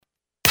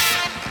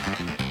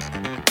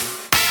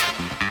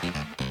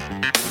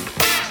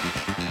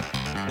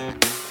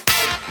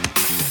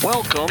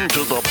Welcome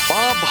to the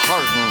Bob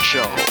Harden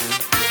Show,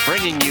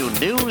 bringing you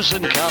news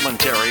and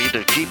commentary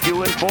to keep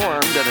you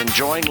informed and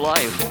enjoying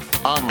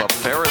life on the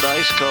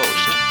Paradise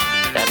Coast.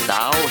 And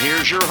now,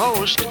 here's your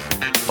host,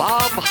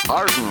 Bob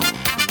Harden.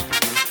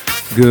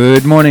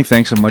 Good morning.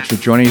 Thanks so much for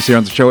joining us here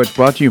on the show. It's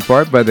brought to you in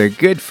part by the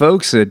good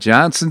folks at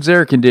Johnson's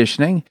Air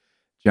Conditioning.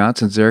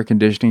 Johnson's Air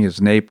Conditioning is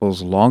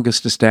Naples'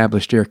 longest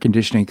established air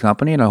conditioning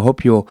company, and I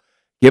hope you'll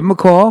give them a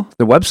call.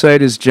 The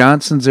website is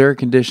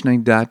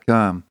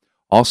johnsonsairconditioning.com.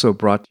 Also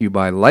brought to you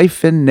by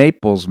Life in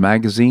Naples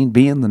magazine.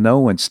 Be in the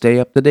know and stay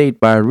up to date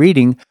by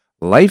reading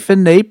Life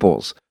in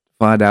Naples. To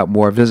find out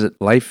more, visit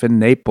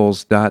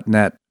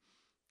lifeinnaples.net.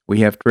 We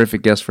have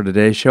terrific guests for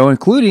today's show,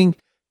 including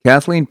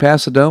Kathleen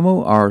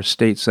Passidomo, our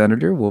state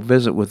senator. We'll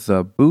visit with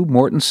Boo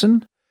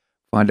Mortensen,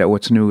 find out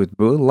what's new with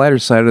Boo, the lighter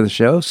side of the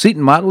show.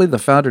 Seton Motley, the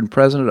founder and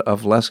president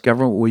of Less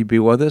Government, will be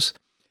with us.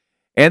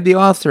 And the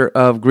author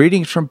of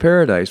Greetings from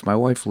Paradise, my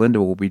wife Linda,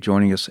 will be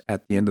joining us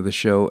at the end of the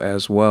show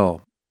as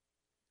well.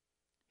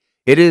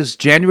 It is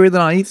January the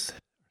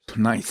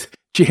 9th,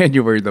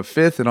 January the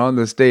 5th, and on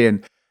this day in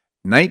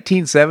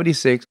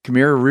 1976,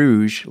 Khmer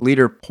Rouge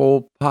leader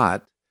Pol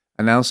Pot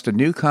announced a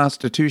new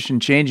constitution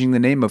changing the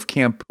name of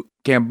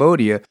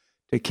Cambodia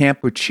to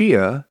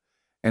Kampuchea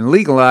and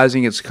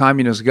legalizing its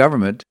communist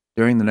government.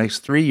 During the next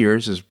 3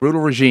 years, his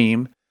brutal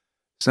regime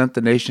sent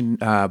the nation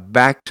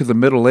back to the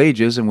Middle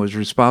Ages and was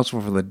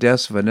responsible for the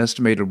deaths of an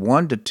estimated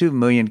 1 to 2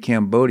 million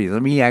Cambodians. I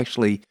mean, he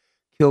actually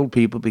killed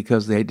people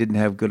because they didn't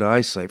have good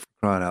eyesight, for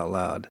crying out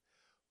loud.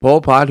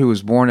 Pol Pot, who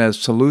was born as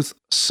Saluth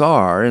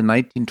Sar in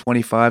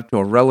 1925 to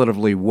a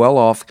relatively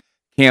well-off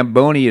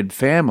Cambodian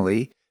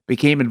family,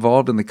 became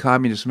involved in the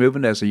communist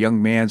movement as a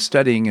young man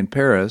studying in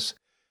Paris.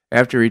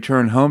 After he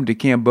returned home to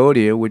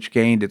Cambodia, which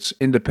gained its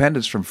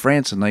independence from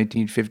France in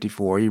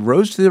 1954, he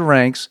rose to the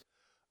ranks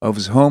of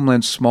his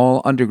homeland's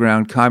small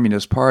underground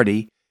communist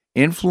party,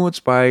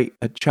 influenced by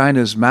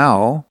China's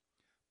Mao.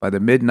 By the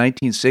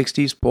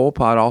mid-1960s, Pol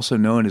Pot, also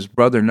known as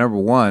Brother Number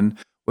One,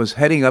 was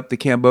heading up the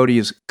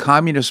Cambodia's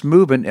communist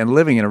movement and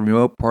living in a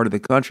remote part of the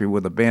country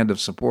with a band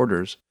of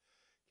supporters.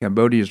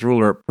 Cambodia's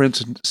ruler,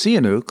 Prince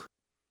Sihanouk,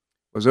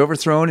 was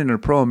overthrown in a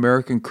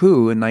pro-American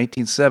coup in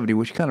 1970,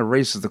 which kind of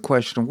raises the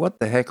question, what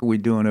the heck are we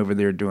doing over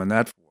there doing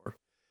that for?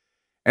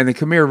 And the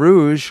Khmer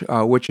Rouge,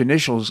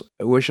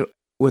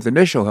 with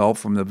initial help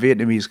from the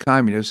Vietnamese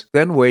communists,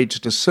 then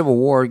waged a civil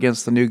war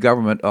against the new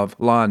government of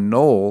Lon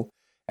Nol.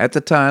 At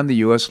the time, the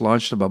U.S.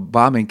 launched a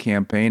bombing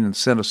campaign and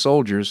sent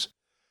soldiers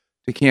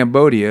to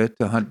Cambodia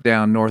to hunt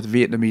down North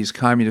Vietnamese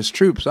communist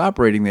troops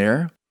operating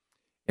there.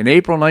 In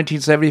April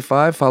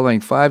 1975,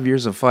 following 5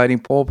 years of fighting,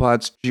 Pol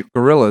Pot's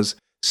guerrillas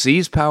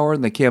seized power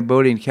in the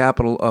Cambodian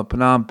capital of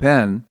Phnom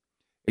Penh.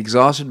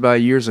 Exhausted by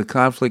years of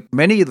conflict,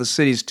 many of the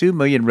city's 2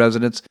 million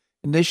residents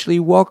initially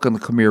welcomed the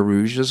Khmer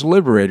Rouge as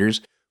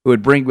liberators who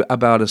would bring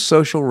about a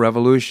social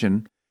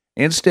revolution.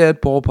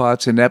 Instead, Pol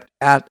Pot's inept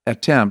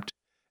attempt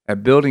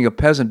at building a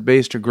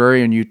peasant-based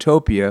agrarian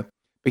utopia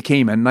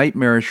became a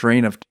nightmarish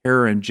reign of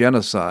terror and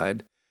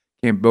genocide.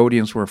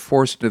 Cambodians were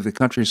forced into the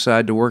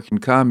countryside to work in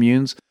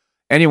communes.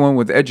 Anyone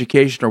with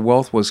education or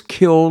wealth was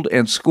killed,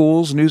 and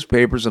schools,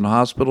 newspapers, and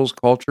hospitals,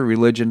 culture,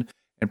 religion,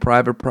 and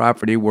private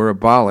property were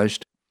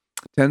abolished.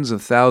 Tens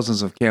of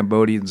thousands of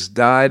Cambodians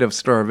died of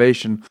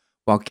starvation,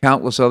 while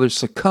countless others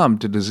succumbed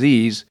to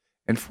disease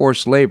and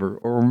forced labor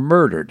or were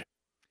murdered.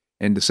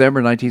 In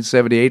December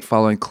 1978,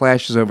 following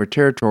clashes over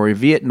territory,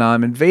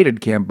 Vietnam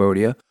invaded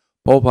Cambodia.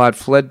 Pol Pot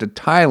fled to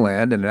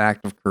Thailand in an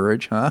act of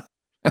courage,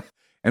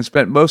 and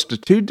spent most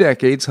of 2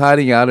 decades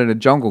hiding out in a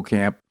jungle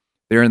camp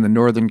there in the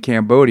northern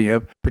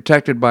Cambodia,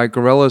 protected by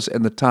guerrillas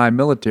and the Thai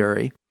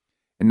military.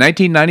 In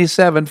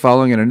 1997,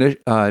 following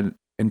an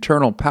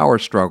internal power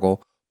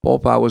struggle, Pol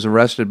Pot was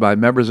arrested by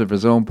members of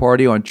his own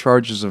party on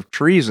charges of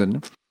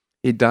treason.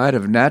 He died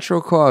of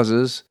natural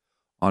causes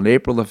on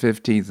April the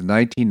 15th,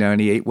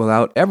 1998,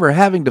 without ever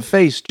having to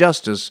face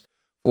justice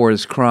for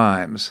his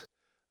crimes.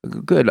 A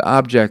good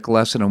object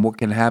lesson on what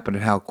can happen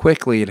and how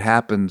quickly it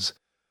happens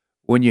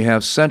when you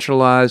have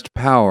centralized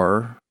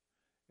power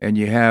and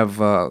you have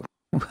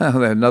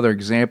another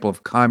example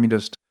of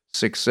communist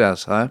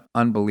success, huh?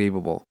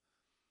 Unbelievable.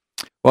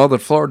 Well, the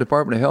Florida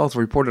Department of Health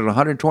reported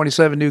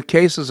 127 new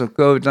cases of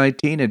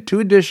COVID-19 and 2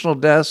 additional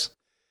deaths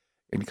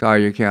in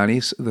Collier County.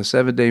 The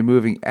 7-day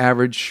moving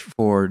average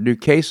for new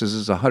cases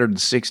is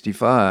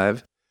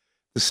 165.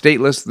 The state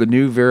list of the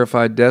new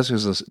verified deaths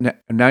is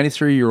a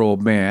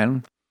 93-year-old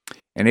man,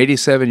 an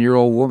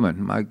 87-year-old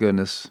woman. My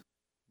goodness,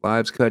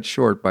 lives cut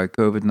short by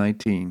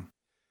COVID-19.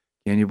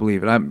 Can you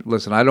believe it? I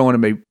don't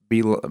want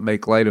to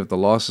make light of the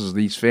losses of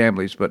these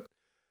families, but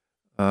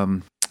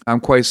I'm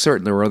quite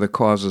certain there were other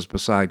causes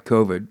beside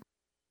COVID.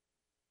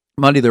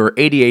 Monday, there were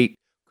 88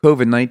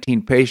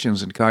 COVID-19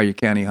 patients in Collier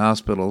County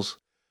hospitals.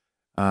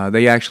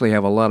 They actually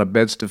have a lot of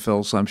beds to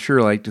fill, so I'm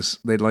sure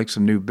they'd like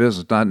some new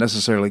business, not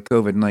necessarily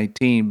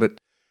COVID-19, but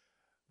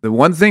the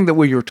one thing that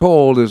we were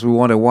told is we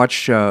want to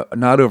watch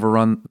not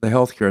overrun the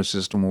healthcare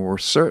system. Well, we're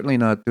certainly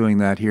not doing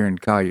that here in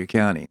Collier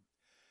County.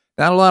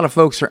 Not a lot of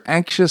folks are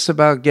anxious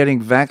about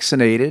getting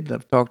vaccinated.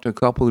 I've talked to a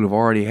couple who have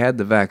already had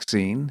the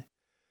vaccine.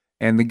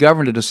 And the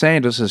governor,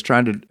 DeSantis, is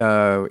trying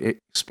to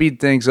speed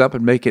things up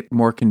and make it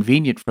more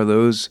convenient for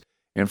those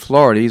in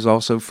Florida. He's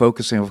also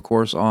focusing, of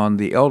course, on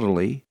the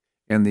elderly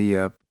and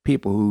the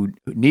people who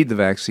need the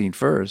vaccine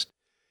first.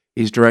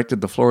 He's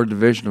directed the Florida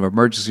Division of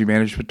Emergency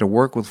Management to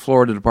work with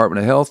Florida Department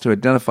of Health to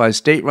identify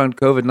state-run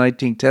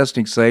COVID-19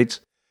 testing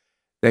sites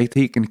that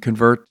he can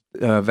convert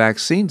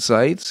vaccine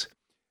sites.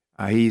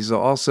 He's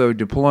also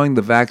deploying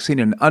the vaccine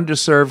in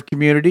underserved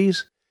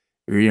communities,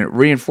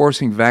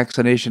 reinforcing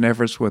vaccination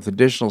efforts with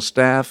additional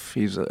staff.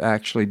 He's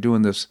actually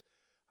doing this,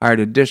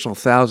 hired additional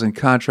 1,000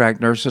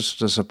 contract nurses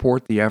to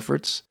support the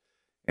efforts,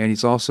 and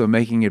he's also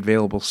making it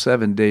available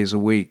 7 days a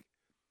week.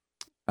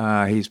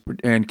 He's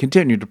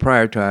continued to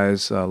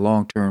prioritize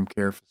long-term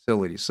care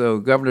facilities. So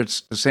Governor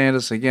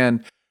DeSantis,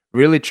 again,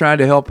 really trying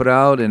to help it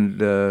out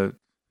and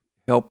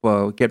help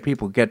get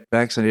people get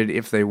vaccinated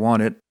if they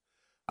want it.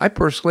 I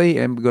personally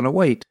am going to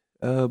wait,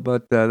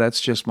 but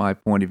that's just my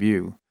point of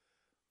view.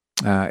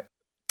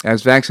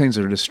 As vaccines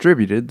are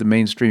distributed, the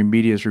mainstream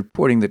media is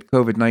reporting that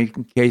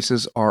COVID-19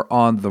 cases are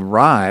on the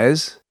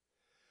rise.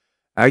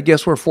 I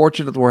guess we're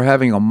fortunate that we're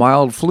having a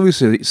mild flu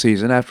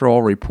season. After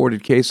all,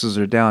 reported cases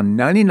are down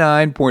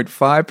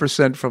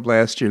 99.5% from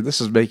last year. This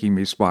is making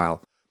me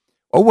smile.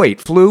 Oh, wait,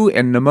 flu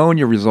and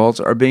pneumonia results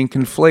are being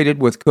conflated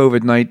with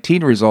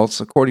COVID-19 results,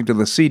 according to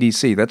the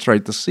CDC. That's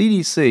right, the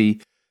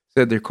CDC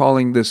said they're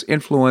calling this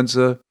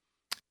influenza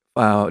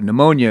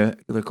pneumonia,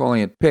 they're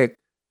calling it PIC,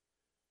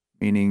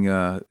 meaning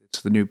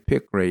it's the new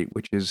PIC rate,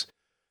 which is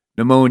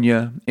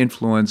pneumonia,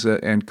 influenza,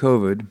 and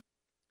COVID.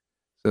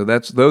 So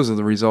those are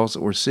the results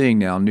that we're seeing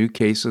now, new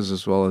cases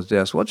as well as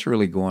deaths. What's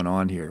really going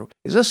on here?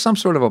 Is this some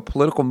sort of a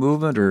political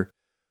movement or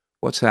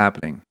what's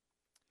happening?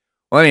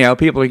 Well, anyhow,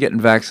 people are getting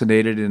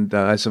vaccinated, and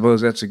I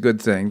suppose that's a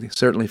good thing,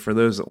 certainly for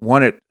those that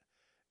want it.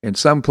 In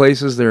some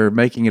places, they're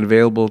making it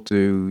available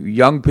to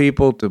young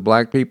people, to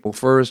black people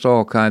first,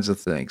 all kinds of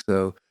things.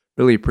 So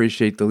really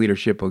appreciate the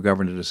leadership of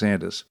Governor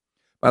DeSantis.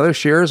 While their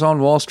shares on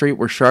Wall Street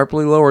were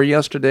sharply lower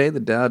yesterday, the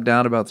Dow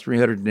down about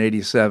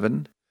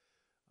 387.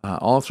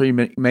 All three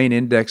main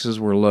indexes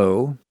were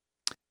low,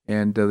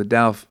 and the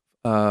Dow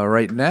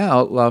right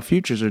now,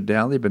 futures are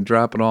down. They've been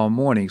dropping all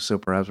morning, so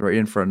perhaps we're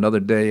in for another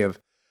day of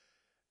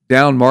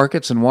down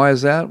markets. And why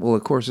is that? Well,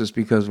 of course, it's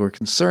because we're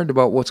concerned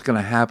about what's going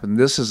to happen.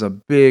 This is a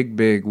big,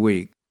 big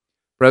week.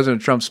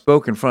 President Trump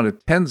spoke in front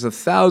of tens of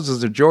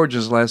thousands of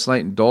Georgians last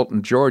night in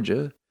Dalton,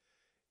 Georgia.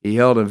 He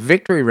held a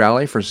victory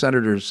rally for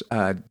Senators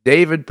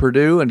David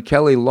Perdue and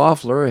Kelly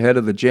Loeffler ahead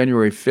of the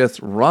January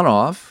 5th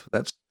runoff.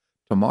 That's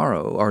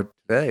tomorrow or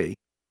today.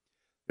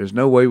 There's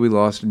no way we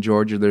lost in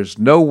Georgia. There's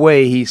no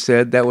way, he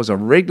said, that was a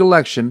rigged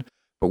election,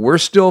 but we're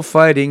still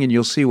fighting, and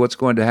you'll see what's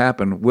going to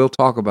happen. We'll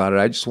talk about it.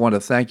 I just want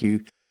to thank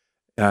you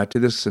to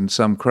this and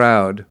some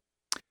crowd.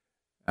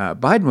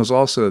 Biden was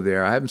also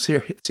there. I haven't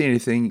seen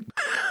anything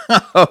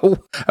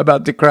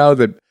about the crowd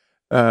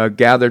that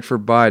gathered for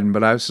Biden,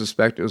 but I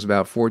suspect it was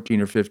about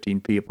 14 or 15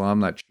 people. I'm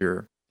not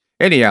sure.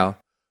 Anyhow,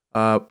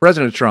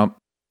 President Trump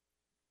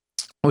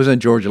was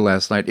in Georgia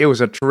last night. It was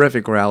a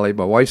terrific rally.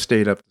 My wife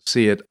stayed up to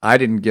see it. I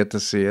didn't get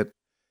to see it,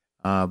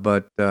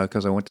 but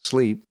because I went to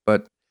sleep.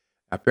 But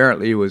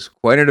apparently, it was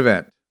quite an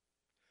event.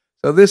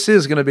 So this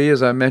is going to be,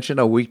 as I mentioned,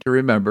 a week to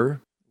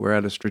remember. We're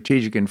at a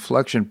strategic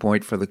inflection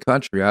point for the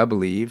country, I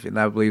believe, and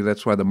I believe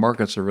that's why the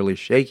markets are really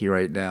shaky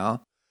right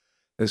now.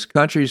 This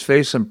country's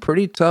faced some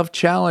pretty tough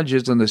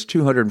challenges in this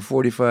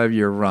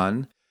 245-year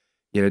run,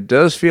 yet it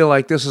does feel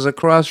like this is a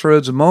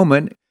crossroads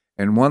moment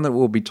and one that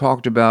will be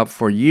talked about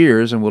for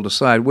years and will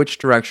decide which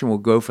direction we'll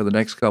go for the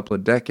next couple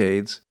of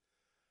decades.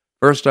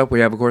 First up,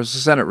 we have, of course, the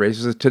Senate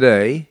races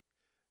today,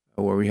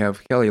 where we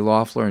have Kelly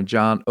Loeffler and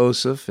Jon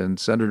Ossoff and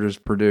Senators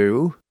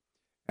Perdue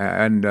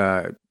and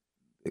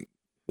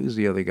who's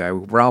the other guy?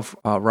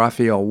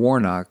 Raphael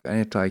Warnock,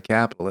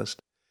 anti-capitalist.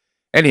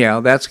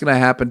 Anyhow, that's going to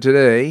happen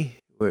today,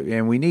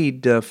 and we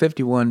need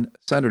 51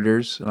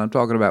 senators, and I'm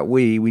talking about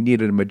we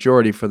needed a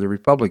majority for the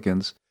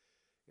Republicans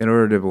in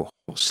order to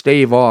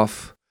stave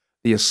off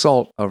the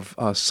assault of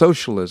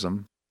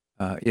socialism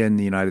in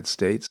the United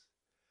States.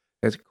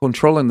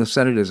 Controlling the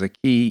Senate is a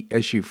key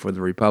issue for the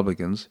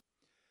Republicans.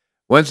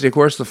 Wednesday, of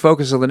course, the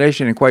focus of the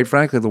nation and, quite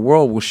frankly, the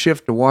world will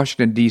shift to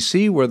Washington,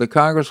 D.C., where the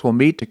Congress will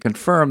meet to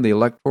confirm the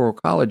Electoral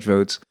College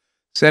votes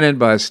sent in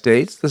by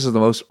states. This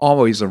is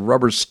always a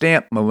rubber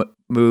stamp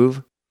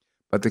move,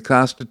 but the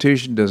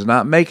Constitution does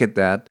not make it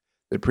that.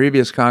 The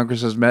previous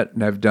Congresses met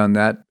and have done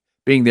that.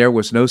 Being there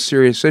was no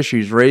serious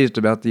issues raised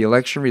about the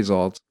election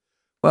results.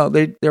 Well,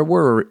 there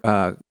were,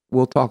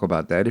 we'll talk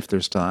about that if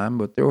there's time,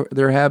 but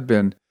there have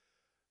been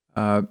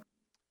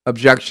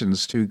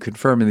objections to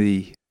confirming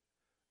the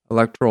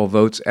electoral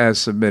votes as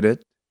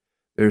submitted.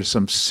 There's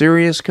some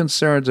serious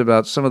concerns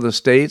about some of the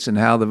states and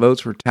how the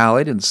votes were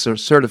tallied and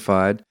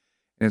certified,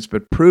 and it's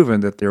been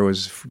proven that there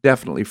was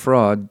definitely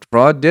fraud.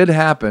 Fraud did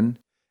happen,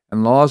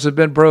 and laws have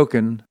been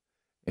broken,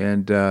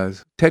 and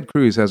Ted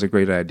Cruz has a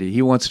great idea.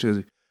 He wants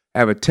to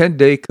have a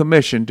 10-day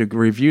commission to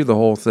review the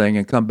whole thing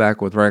and come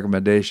back with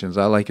recommendations.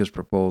 I like his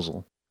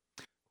proposal,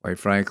 quite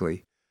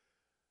frankly.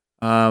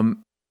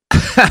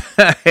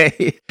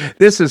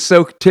 This is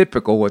so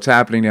typical what's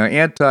happening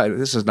now.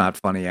 This is not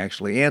funny,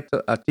 actually.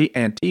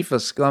 Antifa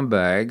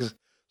scumbags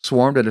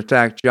swarmed and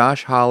attacked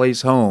Josh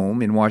Hawley's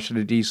home in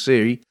Washington,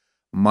 D.C.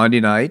 Monday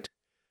night.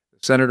 The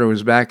senator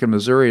was back in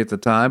Missouri at the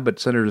time, but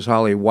Senator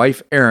Hawley's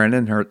wife, Erin,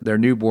 and their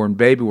newborn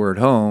baby were at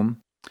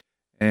home.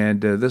 And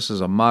this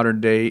is a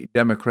modern-day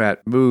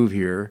Democrat move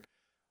here.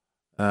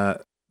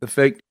 The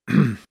fake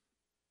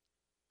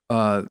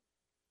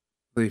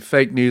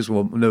news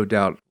will no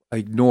doubt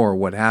ignore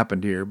what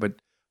happened here, but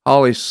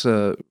Hawley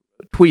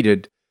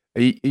tweeted,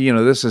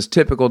 this is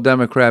typical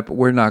Democrat, but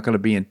we're not going to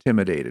be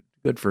intimidated.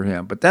 Good for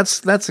him. But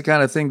that's the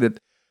kind of thing that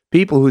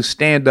people who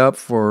stand up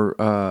for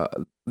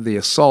the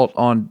assault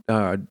on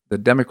the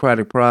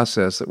democratic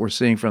process that we're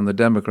seeing from the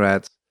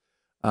Democrats,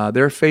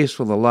 they're faced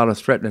with a lot of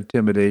threat and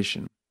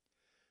intimidation.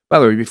 By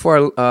the way,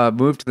 before I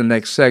move to the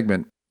next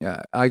segment,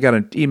 I got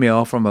an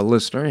email from a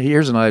listener.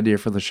 Here's an idea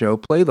for the show.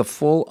 Play the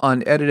full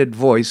unedited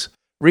voice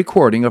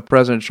recording of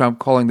President Trump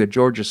calling the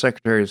Georgia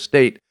Secretary of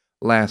State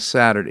last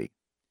Saturday.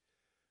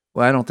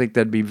 Well, I don't think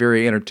that'd be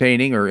very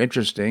entertaining or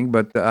interesting,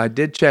 but I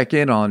did check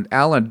in on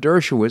Alan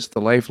Dershowitz,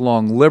 the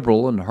lifelong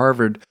liberal and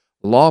Harvard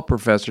law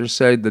professor,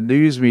 said the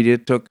news media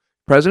took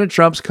President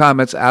Trump's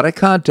comments out of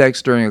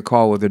context during a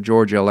call with the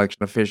Georgia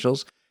election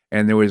officials,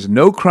 and there was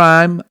no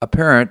crime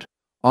apparent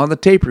on the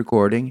tape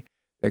recording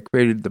that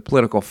created the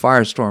political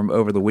firestorm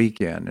over the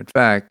weekend. In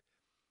fact,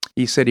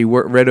 he said he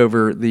read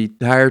over the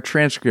entire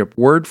transcript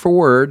word for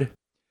word,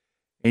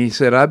 and he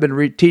said, I've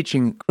been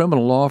teaching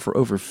criminal law for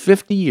over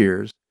 50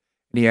 years.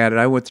 And he added,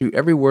 I went through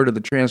every word of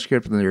the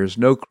transcript, and there is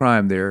no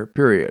crime there,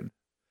 period.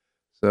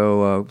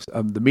 So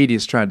the media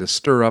is trying to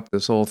stir up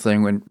this whole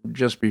thing when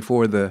just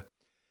before the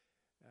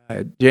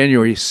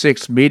January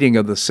 6th meeting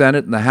of the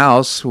Senate and the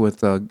House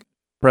with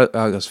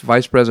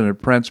Vice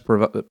President Pence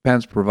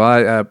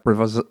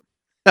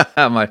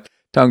my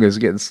tongue is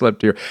getting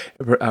slipped here,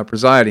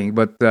 presiding,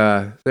 but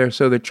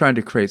they're trying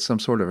to create some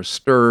sort of a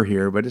stir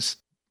here, but it's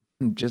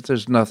just,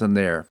 there's nothing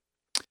there.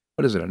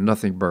 What is it, a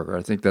nothing burger?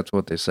 I think that's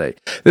what they say.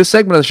 This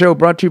segment of the show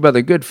brought to you by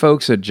the good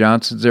folks at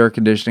Johnson's Air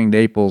Conditioning,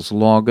 Naples'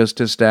 longest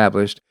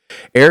established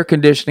air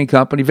conditioning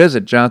company.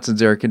 Visit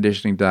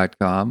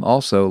johnsonsairconditioning.com.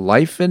 Also,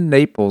 Life in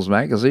Naples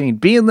magazine.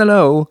 Be in the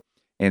know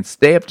and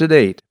stay up to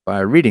date by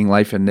reading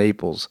Life in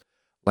Naples.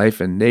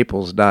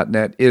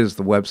 Lifeinnaples.net is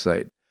the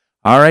website.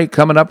 All right,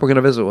 coming up, we're going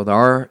to visit with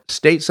our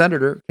state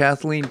senator,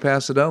 Kathleen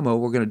Passidomo.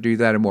 We're going to do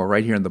that and more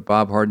right here in the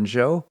Bob Harden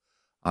Show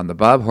on the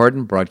Bob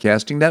Harden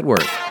Broadcasting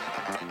Network.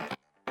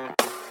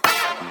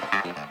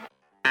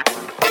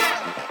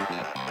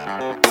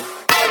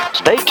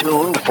 Stay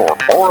tuned for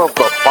more of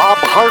the Bob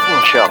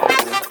Harden Show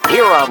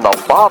here on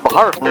the Bob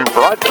Harden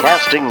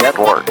Broadcasting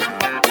Network.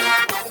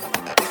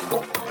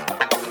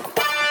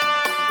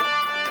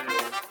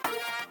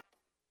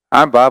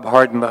 I'm Bob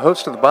Harden, the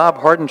host of the Bob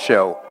Harden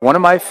Show. One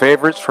of my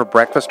favorites for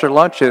breakfast or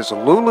lunch is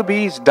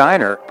Lulabee's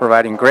Diner,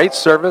 providing great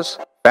service,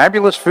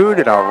 fabulous food,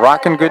 and a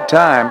rockin' good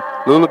time.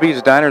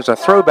 Lulabee's Diner is a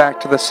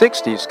throwback to the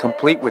 60s,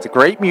 complete with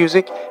great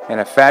music and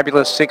a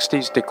fabulous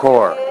 60s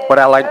decor. What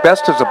I like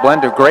best is a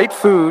blend of great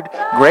food,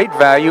 great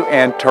value,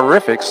 and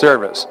terrific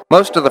service.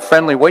 Most of the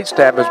friendly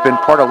waitstaff has been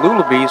part of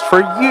Lulabee's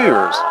for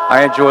years.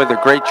 I enjoy the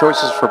great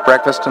choices for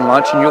breakfast and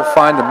lunch, and you'll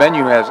find the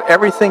menu has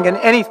everything and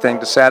anything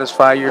to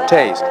satisfy your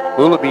taste.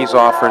 Lulabee's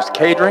offers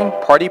catering,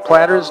 party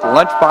platters,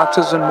 lunch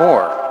boxes, and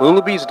more.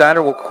 Lulabee's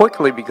Diner will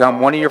quickly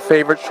become one of your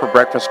favorites for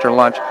breakfast or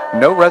lunch.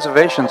 No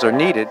reservations are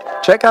needed.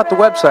 Check out the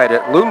website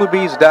at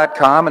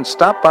lulabees.com and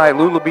stop by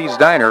Lulabee's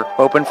Diner,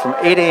 open from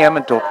 8 a.m.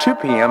 until 2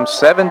 p.m.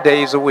 7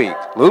 days a week.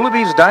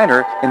 Lulabee's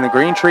Diner in the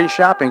Green Tree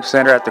Shopping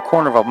Center at the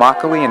corner of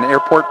Immokalee and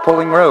Airport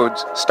Pulling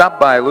Roads. Stop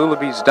by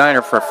Lulabee's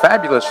Diner for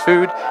fabulous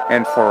food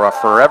and for a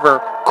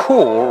forever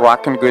cool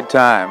rockin' good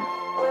time.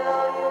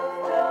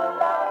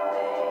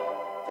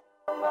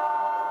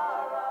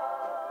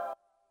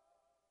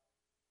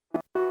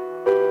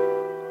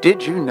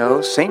 Did you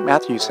know St.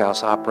 Matthew's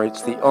House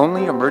operates the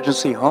only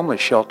emergency homeless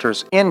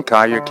shelters in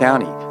Collier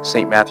County?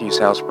 St. Matthew's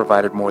House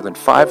provided more than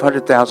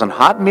 500,000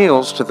 hot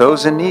meals to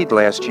those in need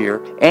last year,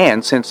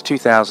 and since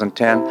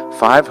 2010,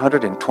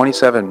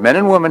 527 men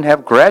and women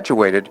have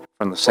graduated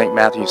from the St.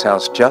 Matthew's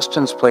House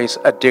Justin's Place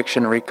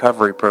Addiction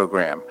Recovery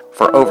Program.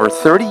 For over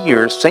 30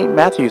 years, St.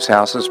 Matthew's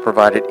House has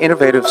provided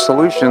innovative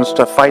solutions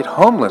to fight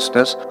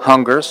homelessness,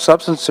 hunger,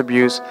 substance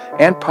abuse,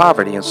 and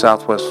poverty in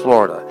Southwest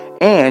Florida.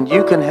 And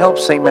you can help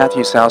St.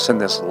 Matthew's House in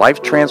this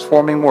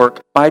life-transforming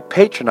work by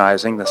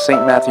patronizing the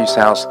St. Matthew's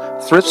House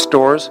thrift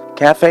stores,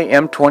 Cafe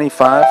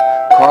M25,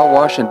 car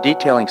wash and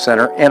detailing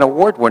center, and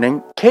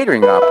award-winning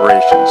catering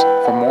operations.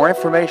 For more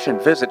information,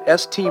 visit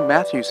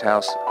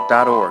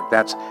stmatthewshouse.org.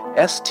 That's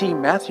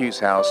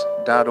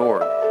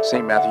stmatthewshouse.org.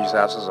 St. Matthew's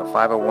House is a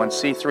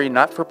 501c3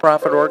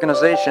 not-for-profit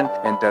organization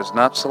and does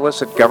not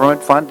solicit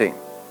government funding.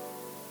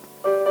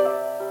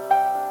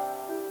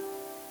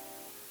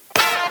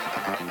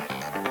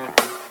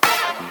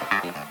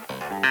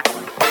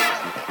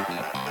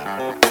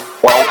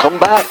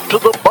 back to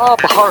the Bob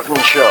Harden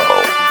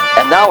Show.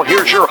 And now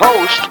here's your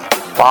host,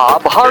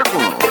 Bob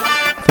Harden.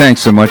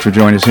 Thanks so much for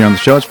joining us here on the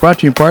show. It's brought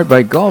to you in part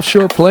by Gulf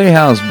Shore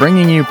Playhouse,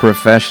 bringing you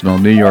professional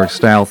New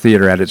York-style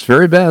theater at its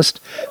very best.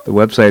 The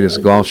website is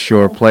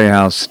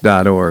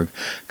gulfshoreplayhouse.org.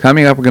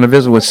 Coming up, we're going to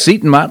visit with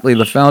Seton Motley,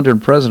 the founder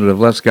and president of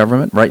Less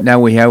Government. Right now,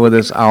 we have with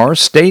us our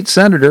state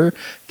senator,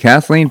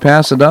 Kathleen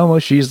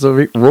Passidomo. She's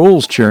the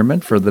rules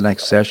chairman for the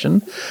next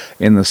session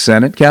in the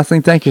Senate.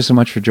 Kathleen, thank you so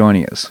much for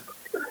joining us.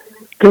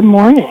 Good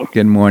morning.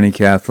 Good morning,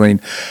 Kathleen.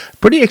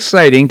 Pretty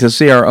exciting to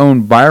see our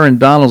own Byron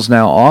Donalds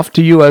now off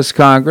to U.S.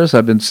 Congress.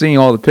 I've been seeing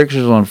all the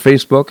pictures on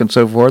Facebook and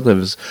so forth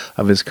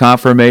of his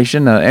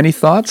confirmation. Any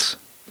thoughts?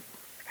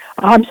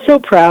 I'm so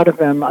proud of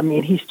him. I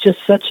mean, he's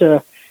just such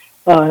a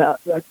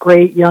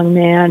great young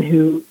man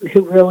who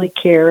really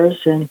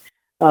cares and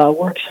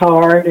works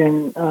hard,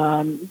 and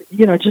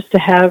just to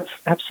have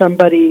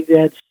somebody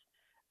that's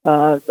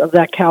of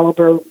that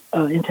caliber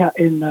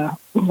in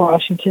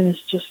Washington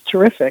is just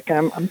terrific.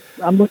 I'm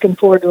looking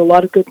forward to a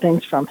lot of good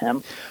things from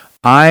him.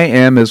 I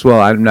am as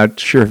well. I'm not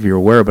sure if you're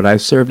aware, but I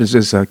served as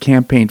his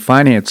campaign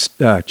finance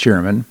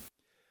chairman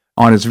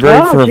on his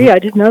I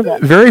didn't know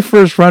that. Very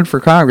first run for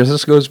Congress.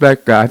 This goes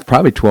back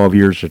probably 12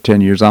 years or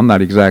 10 years. I'm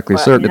not exactly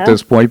certain at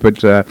this point,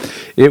 but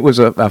it was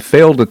a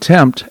failed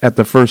attempt at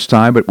the first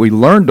time, but we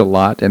learned a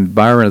lot, and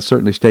Byron has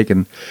certainly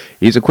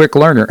he's a quick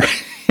learner.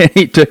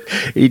 He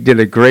did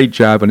a great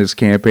job on his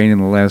campaign in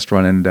the last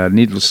run, and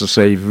needless to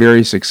say,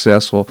 very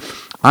successful.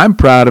 I'm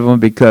proud of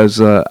him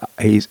because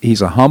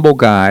he's a humble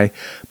guy,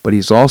 but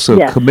he's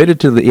also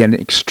committed to and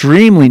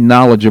extremely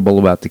knowledgeable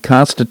about the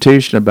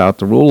Constitution, about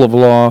the rule of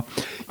law.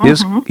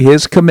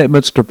 His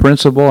commitments to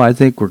principle, I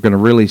think, we're going to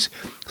really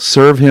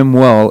serve him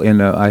well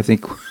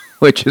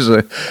which is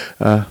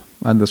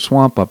on the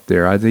swamp up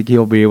there. I think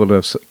he'll be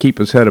able to keep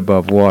his head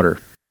above water.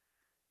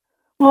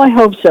 Well, I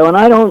hope so, and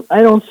I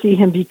don't see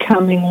him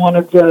becoming one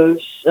of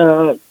those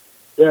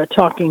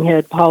talking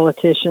head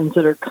politicians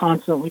that are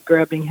constantly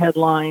grabbing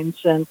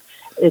headlines, and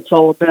it's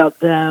all about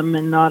them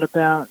and not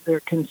about their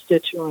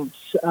constituents.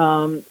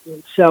 I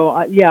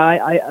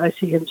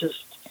see him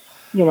just,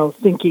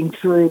 thinking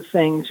through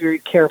things very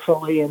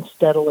carefully and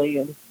steadily,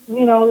 and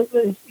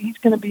he's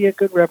going to be a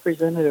good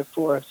representative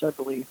for us, I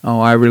believe. Oh,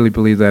 I really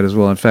believe that as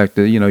well. In fact,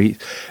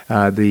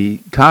 the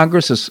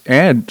Congress as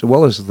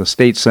well as the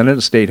state Senate,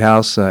 the state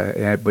House,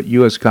 but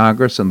U.S.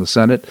 Congress and the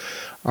Senate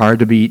are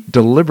to be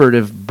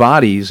deliberative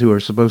bodies who are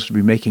supposed to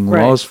be making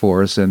laws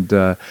for us. And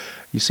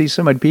you see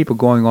so many people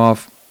going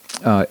off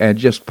and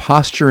just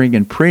posturing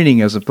and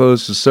preening as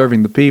opposed to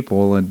serving the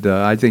people. And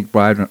I think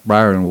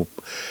Byron will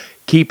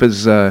keep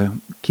his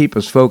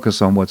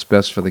focus on what's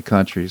best for the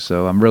country.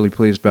 So I'm really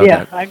pleased about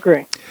that. Yeah, I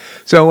agree.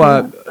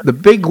 So the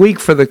big week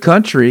for the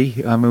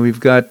country, I mean, we've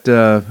got,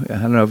 I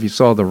don't know if you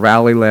saw the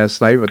rally last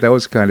night, but that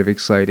was kind of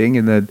exciting.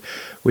 And then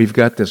we've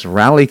got this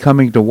rally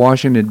coming to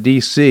Washington,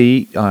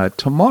 D.C.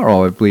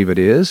 Tomorrow, I believe it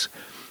is.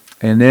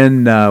 And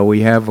then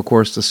we have, of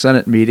course, the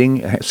Senate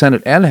meeting,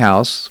 Senate and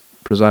House,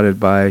 presided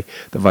by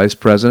the Vice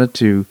President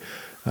to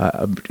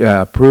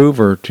approve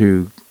or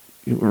to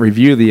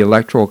review the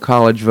Electoral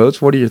College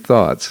votes. What are your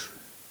thoughts?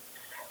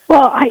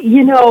 Well,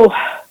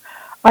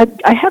 I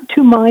have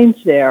two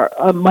minds there.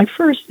 My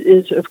first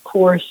is, of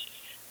course,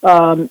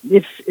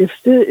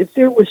 if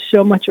there was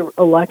so much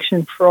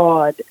election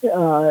fraud,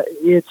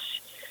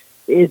 it's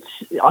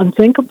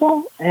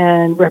unthinkable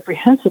and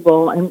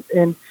reprehensible.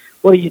 And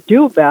what do you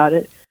do about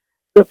it?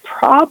 The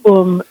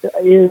problem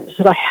is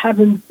that I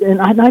haven't,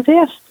 and I've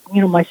asked,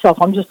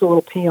 myself. I'm just a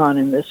little peon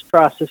in this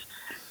process.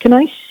 Can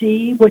I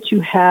see what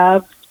you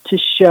have to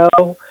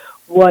show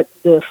what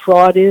the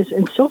fraud is?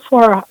 And so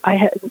far,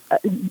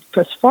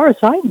 as far as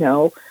I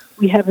know,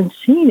 we haven't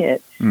seen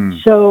it.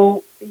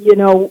 So,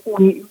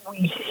 we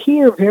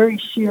hear very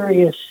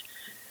serious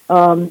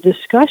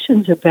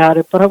discussions about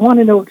it, but I want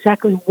to know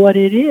exactly what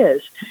it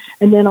is.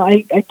 And then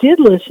I did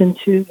listen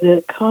to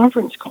the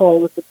conference call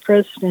that the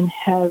president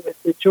had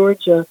with the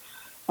Georgia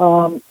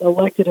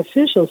elected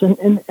officials, and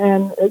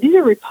these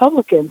are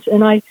Republicans,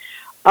 and I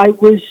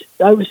was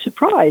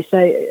surprised.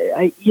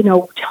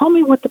 Tell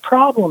me what the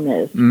problem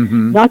is,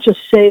 not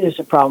just say there's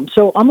a problem.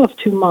 So I'm of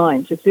two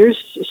minds. If there's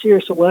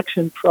serious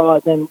election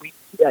fraud, then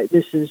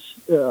this is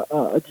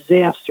a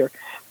disaster.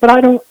 But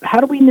how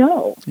do we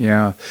know?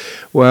 Yeah.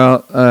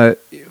 Well,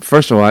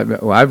 first of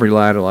all, I've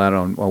relied a lot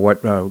on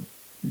what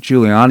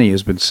Giuliani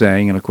has been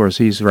saying, and of course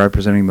he's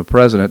representing the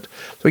president.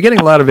 So we're getting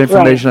a lot of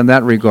information in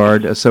that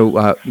regard.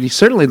 So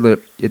certainly,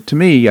 to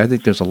me, I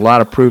think there's a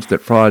lot of proof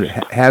that fraud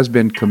has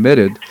been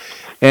committed.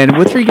 And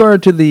with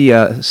regard to the,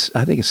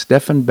 I think it's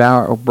Stephen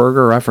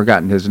Berger, I've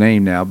forgotten his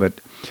name now, but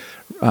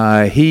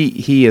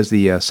he is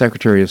the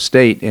Secretary of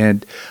State,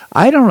 and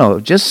I don't know.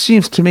 It just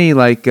seems to me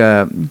like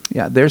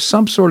there's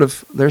some sort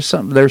of they're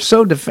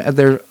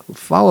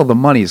follow the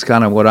money is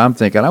kind of what I'm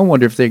thinking. I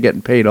wonder if they're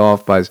getting paid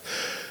off by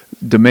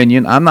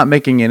Dominion. I'm not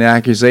making an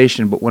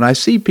accusation, but when I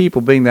see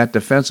people being that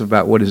defensive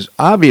about what is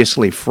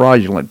obviously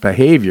fraudulent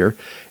behavior,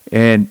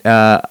 and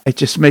it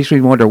just makes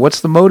me wonder what's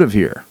the motive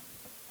here.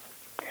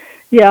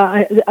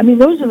 Yeah, I mean,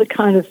 those are the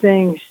kind of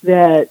things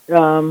that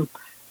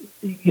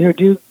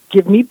do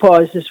give me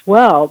pause as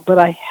well. But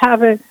I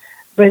haven't.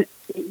 But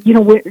you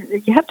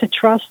have to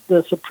trust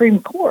the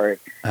Supreme Court,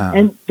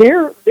 and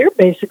they're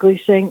basically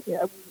saying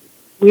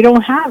we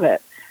don't have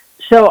it.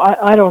 So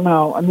I don't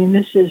know. I mean,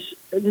 this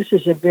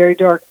is a very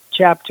dark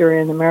chapter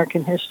in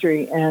American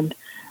history, and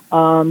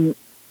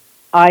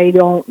I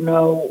don't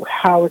know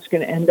how it's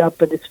going to end up,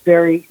 but it's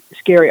very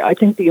scary. I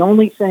think the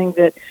only thing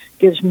that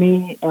gives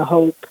me a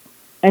hope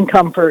and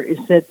comfort is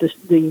that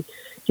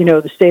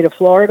the state of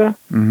Florida,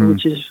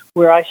 which is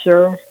where I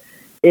serve,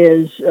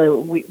 is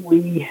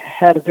we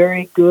had a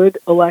very good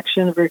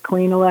election, a very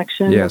clean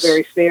election, yes. a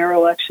very fair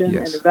election,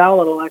 yes. and a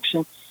valid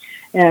election,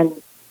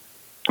 and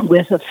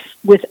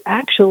with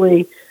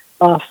actually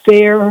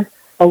fair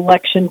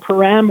election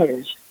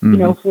parameters.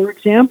 For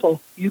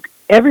example,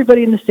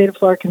 everybody in the state of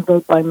Florida can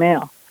vote by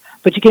mail,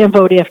 but you can't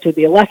vote after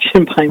the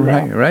election by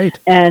mail. Right.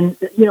 And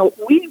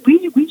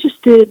we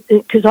just did,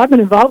 because I've been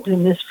involved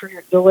in this for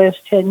the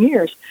last 10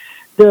 years.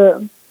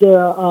 The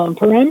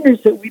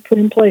parameters that we put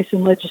in place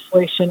in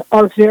legislation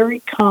are very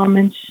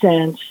common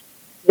sense.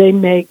 They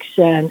make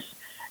sense.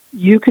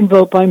 You can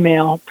vote by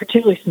mail,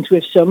 particularly since we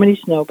have so many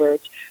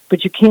snowbirds,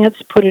 but you can't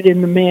put it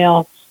in the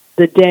mail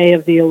the day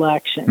of the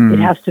election. It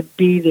has to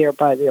be there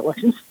by the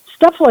election.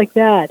 Stuff like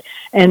that.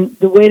 And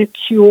the way to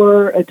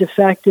cure a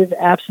defective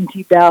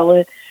absentee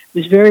ballot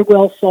was very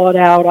well thought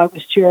out. I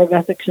was chair of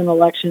ethics and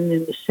election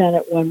in the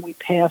Senate when we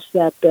passed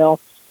that bill.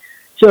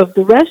 So if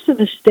the rest of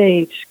the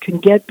states can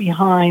get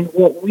behind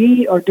what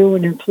we are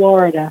doing in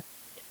Florida,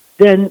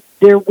 then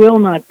there will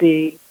not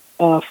be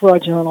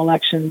fraudulent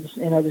elections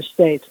in other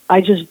states.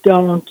 I just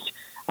don't.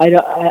 I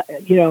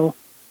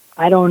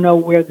don't know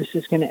where this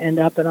is going to end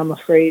up, and I'm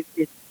afraid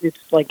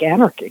it's like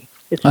anarchy.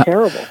 It's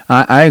terrible.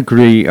 I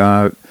agree.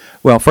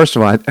 Well, first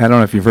of all, I don't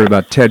know if you've heard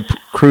about Ted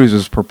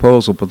Cruz's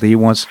proposal, but he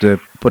wants to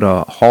put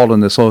a halt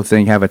on this whole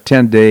thing, have a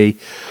 10-day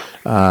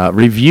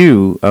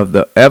review of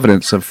the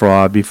evidence of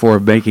fraud before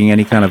making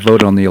any kind of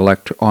vote on the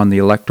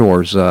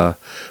electors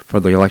for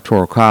the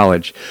Electoral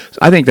College. So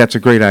I think that's a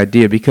great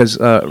idea because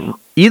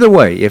either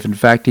way, if in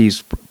fact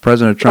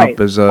President Trump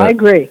is, I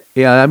agree.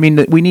 Yeah, I mean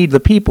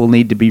the people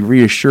need to be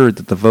reassured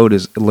that the vote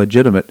is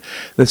legitimate.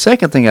 The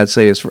second thing I'd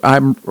say is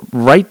I'm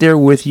right there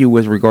with you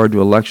with regard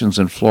to elections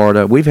in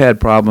Florida. We've had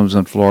problems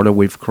in Florida.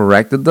 We've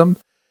corrected them.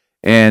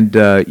 And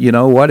you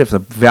know what? If the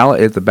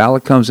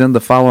ballot comes in the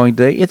following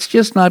day, it's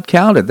just not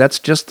counted. That's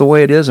just the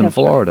way it is in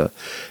Florida,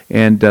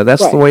 and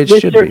that's the way it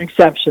should be. With certain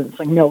exceptions,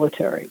 like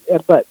military,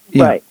 but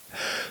yeah. Right.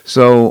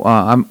 So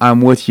I'm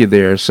with you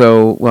there.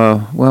 So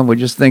well, we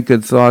just think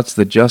good thoughts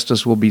that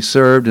justice will be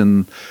served,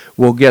 and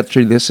we'll get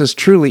through this. This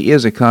truly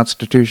is a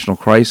constitutional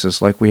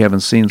crisis like we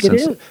haven't seen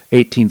since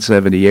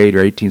 1878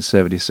 or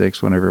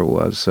 1876, whenever it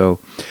was. So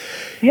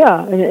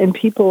yeah, and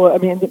people. I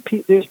mean,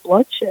 there's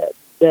bloodshed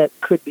that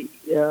could be.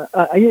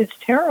 It's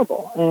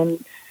terrible,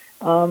 and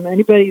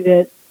anybody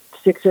that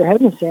sticks their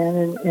head in the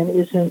sand and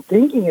isn't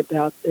thinking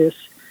about this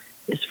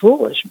is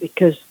foolish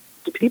because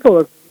the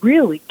people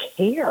really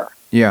care.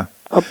 Yeah,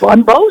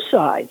 on both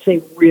sides, they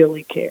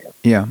really care.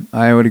 Yeah,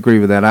 I would agree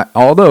with that.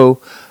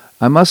 Although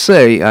I must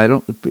say,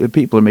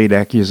 people have made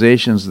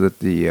accusations that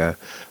the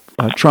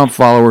Trump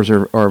followers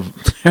are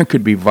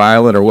could be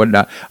violent or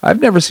whatnot.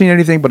 I've never seen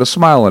anything but a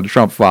smile on a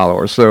Trump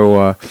follower.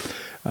 So.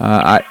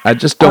 I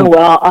just don't.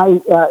 Oh,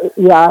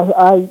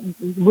 well,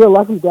 we're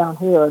lucky down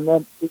here, and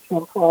then the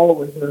Trump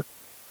followers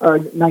are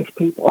nice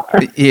people.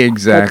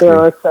 Exactly. But there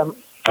are some.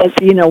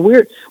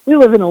 We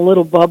live in a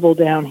little bubble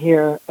down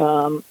here,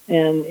 and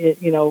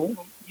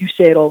you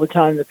say it all the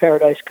time, the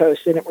Paradise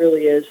Coast, and it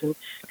really is. And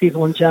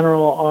people in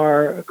general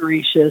are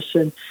gracious,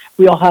 and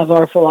we all have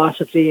our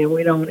philosophy, and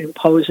we don't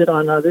impose it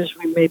on others.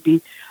 We may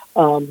be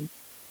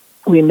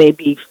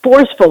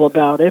forceful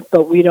about it,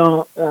 but we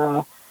don't.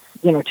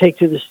 Take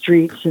to the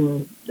streets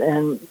and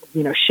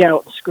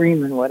shout and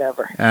scream and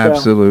whatever.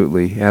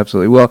 Absolutely.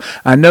 Well,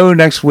 I know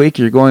next week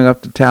you're going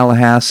up to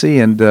Tallahassee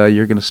and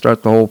you're going to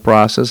start the whole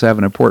process, have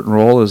an important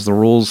role as the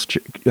Rules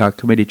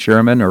Committee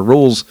Chairman, or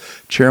Rules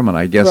Chairman,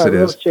 I guess it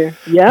is. Chair.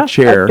 Yeah,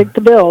 Chair. I picked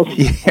the bills.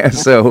 Yeah,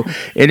 so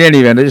in any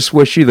event, I just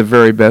wish you the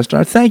very best.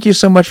 Thank you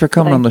so much for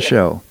coming on the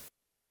show.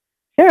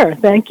 Sure,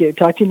 thank you.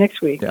 Talk to you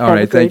next week. All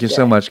right, thank you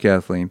so much,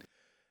 Kathleen.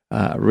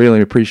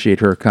 Really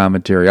appreciate her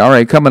commentary. All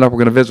right, coming up, we're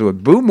going to visit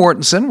with Boo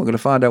Mortensen. We're going to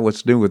find out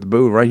what's new with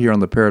Boo right here on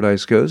the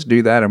Paradise Coast.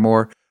 Do that and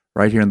more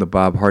right here on the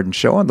Bob Harden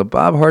Show on the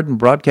Bob Harden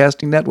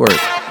Broadcasting Network.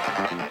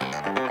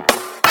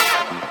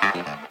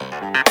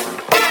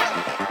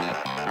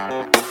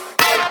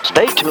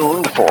 Stay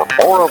tuned for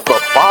more of the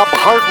Bob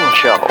Harden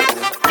Show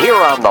here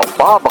on the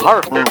Bob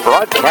Harden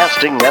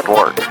Broadcasting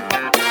Network.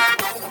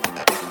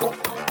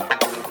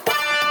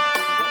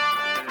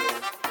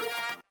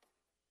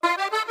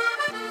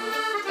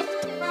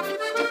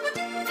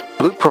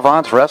 Blue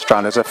Provence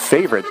Restaurant is a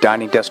favorite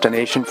dining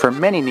destination for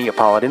many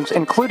Neapolitans,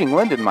 including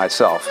Linda and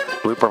myself.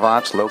 Blue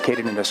Provence,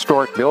 located in a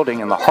historic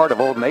building in the heart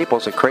of Old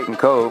Naples at Creighton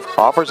Cove,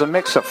 offers a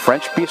mix of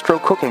French bistro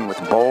cooking with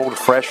bold,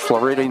 fresh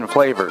Floridian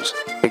flavors.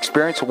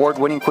 Experience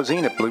award-winning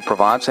cuisine at Blue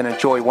Provence and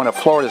enjoy one of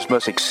Florida's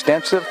most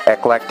extensive,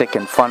 eclectic,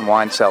 and fun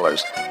wine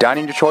cellars.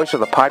 Dining your choice of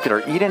the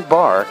popular Eat-In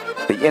Bar,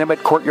 the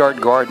intimate courtyard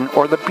garden,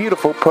 or the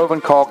beautiful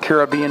Provencal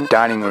Caribbean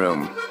dining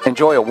room.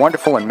 Enjoy a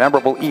wonderful and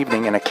memorable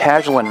evening in a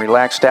casual and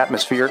relaxed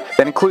atmosphere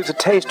that includes a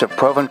taste of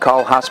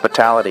Provencal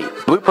hospitality.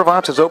 Blue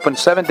Provence is open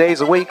 7 days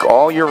a week,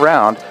 all year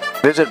round.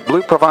 Visit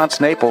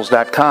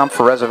BlueProvenceNaples.com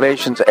for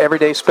reservations,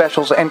 everyday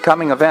specials, and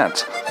coming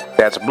events.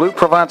 That's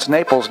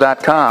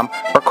BlueProvenceNaples.com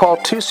or call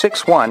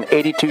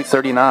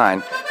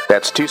 261-8239.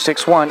 That's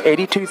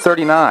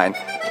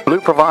 261-8239. Blue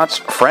Provence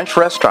French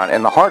Restaurant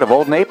in the heart of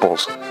Old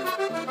Naples.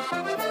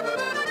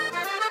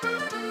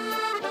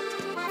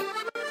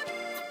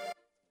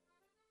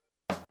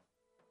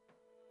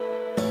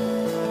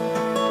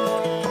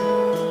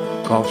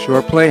 Gulf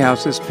Shore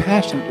Playhouse is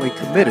passionately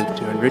committed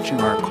to enriching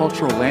our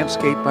cultural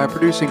landscape by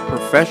producing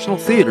professional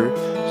theater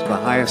to the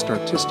highest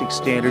artistic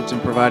standards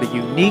and providing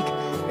unique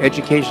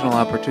educational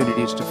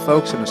opportunities to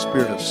folks in a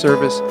spirit of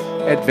service,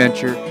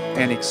 adventure,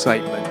 and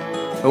excitement.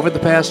 Over the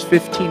past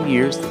 15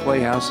 years, the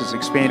Playhouse has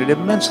expanded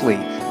immensely,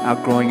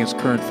 outgrowing its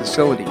current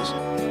facilities.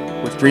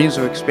 With dreams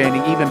of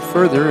expanding even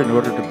further in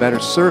order to better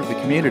serve the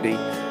community,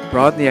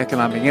 broaden the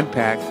economic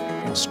impact,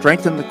 and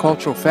strengthen the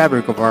cultural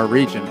fabric of our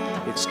region,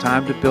 it's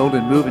time to build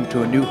and move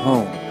into a new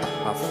home.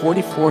 A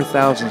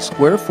 44,000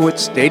 square foot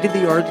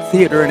state-of-the-art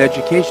theater and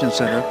education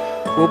center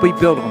will be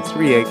built on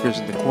 3 acres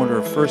at the corner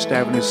of First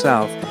Avenue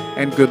South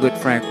and Goodlet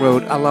Frank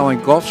Road,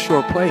 allowing Gulf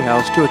Shore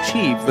Playhouse to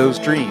achieve those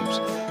dreams.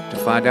 To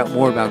find out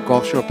more about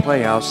Gulf Shore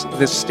Playhouse,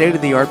 this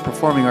state-of-the-art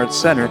performing arts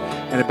center,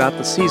 and about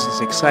the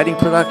season's exciting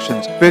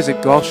productions,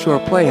 visit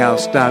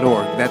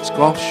GulfShorePlayhouse.org. That's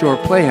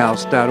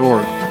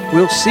GulfShorePlayhouse.org.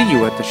 We'll see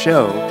you at the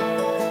show.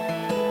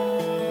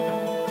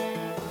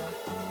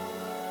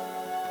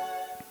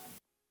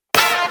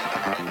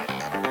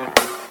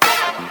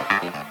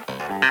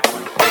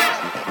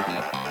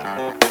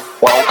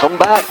 Welcome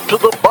back to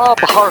the Bob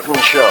Harden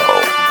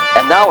Show.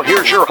 And now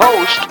here's your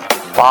host,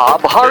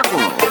 Bob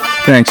Harden.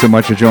 Thanks so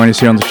much for joining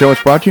us here on the show.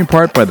 It's brought to you in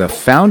part by the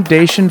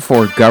Foundation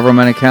for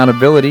Government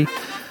Accountability.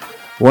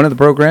 One of the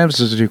programs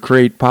is to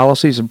create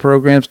policies and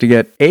programs to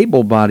get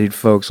able-bodied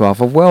folks off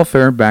of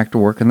welfare and back to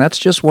work, and that's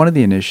just one of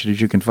the initiatives.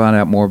 You can find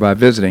out more by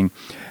visiting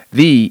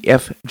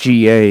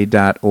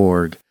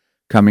thefga.org.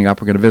 Coming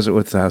up, we're going to visit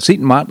with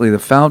Seton Motley, the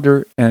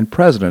founder and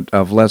president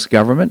of Less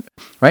Government.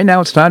 Right now,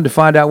 it's time to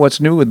find out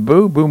what's new with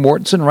Boo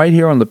Mortensen, right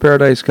here on the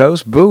Paradise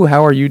Coast. Boo,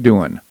 how are you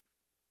doing?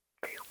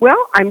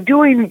 Well, I'm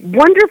doing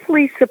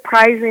wonderfully,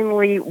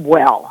 surprisingly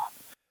well.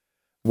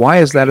 Why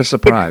is that a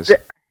surprise?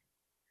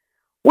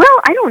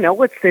 Well, I don't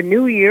know. It's the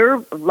new year.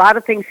 A lot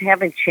of things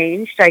haven't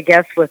changed, I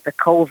guess, with the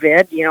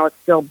COVID. You know, it's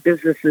still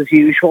business as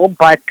usual.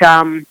 But,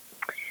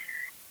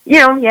 you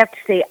know, you have to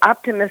stay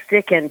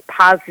optimistic and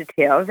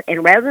positive.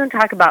 And rather than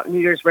talk about New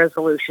Year's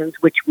resolutions,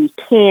 which we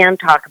can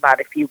talk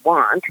about if you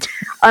want,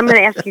 I'm going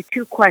to ask you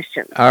 2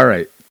 questions. All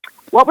right.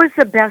 What was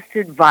the best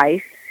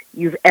advice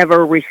you've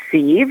ever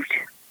received?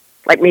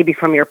 Like maybe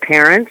from your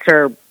parents,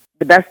 or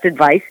the best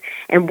advice?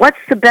 And what's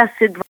the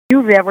best advice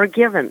you've ever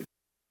given?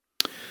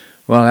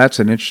 Well, that's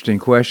an interesting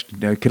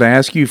question. Could I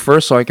ask you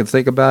first so I can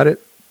think about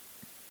it?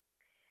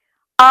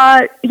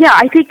 Yeah,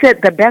 I think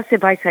that the best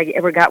advice I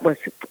ever got was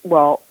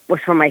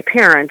from my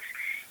parents,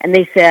 and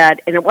they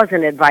said, and it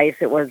wasn't advice,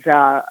 it was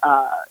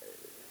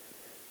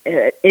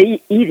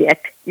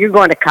edict. You're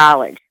going to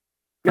college.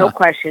 No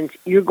questions.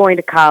 You're going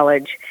to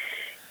college.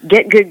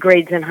 Get good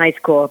grades in high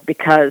school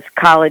because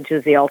college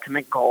is the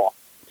ultimate goal.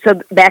 So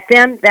back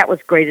then, that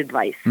was great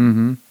advice.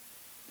 Mm-hmm.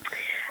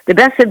 The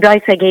best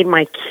advice I gave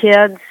my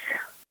kids,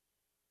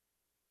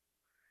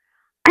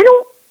 I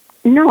don't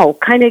know,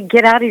 kind of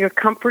get out of your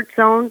comfort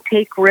zone,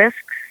 take risks,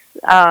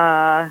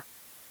 don't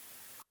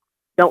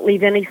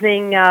leave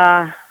anything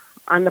on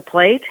the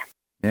plate.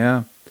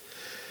 Yeah.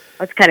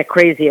 That's kind of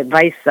crazy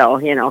advice, though.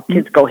 You know,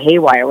 kids go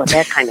haywire with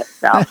that kind of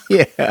stuff.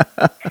 Yeah.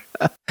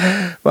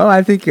 Well,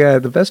 I think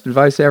the best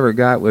advice I ever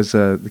got was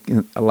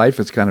life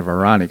is kind of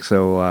ironic.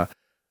 So,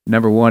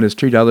 number one is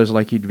treat others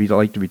like you'd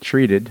like to be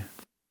treated,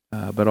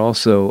 but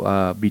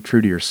also be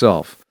true to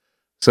yourself.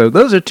 So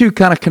those are 2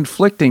 kind of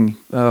conflicting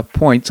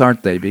points,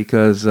 aren't they?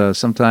 Because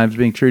sometimes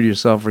being true to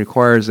yourself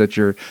requires that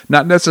you're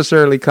not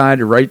necessarily kind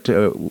or right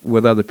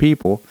with other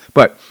people.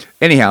 But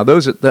anyhow,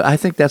 I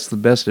think that's the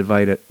best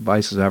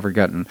advice I've ever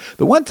gotten.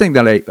 The one thing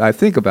that I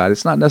think about,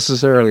 it's not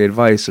necessarily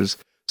advice, is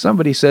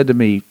somebody said to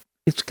me,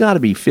 it's got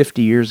to be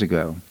 50 years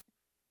ago.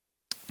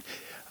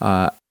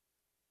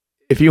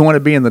 If you want to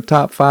be in the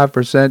top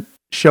 5%,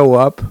 show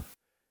up.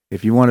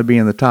 If you want to be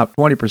in the top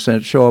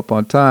 20%, show up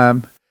on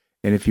time.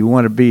 And if you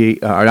want to be,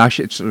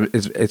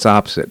 it's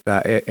opposite.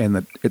 At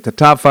the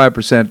top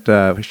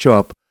 5% show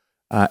up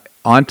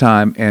on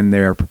time and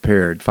they're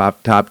prepared.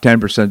 Top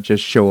 10%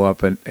 just show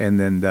up, and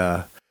then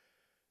the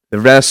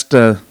rest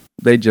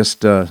They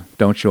just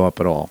don't show up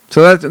at all.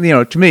 So that's,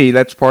 to me,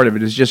 that's part of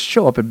it, is just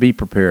show up and be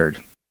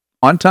prepared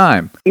on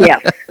time.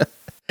 Yes.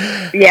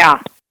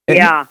 Yeah.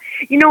 Yeah.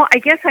 I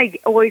guess I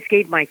always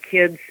gave my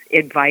kids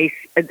advice.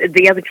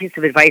 The other piece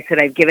of advice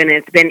that I've given,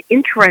 it's been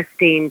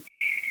interesting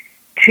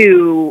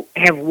to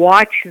have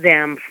watched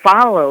them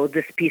follow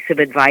this piece of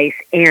advice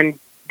and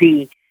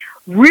the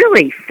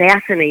really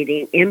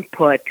fascinating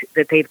input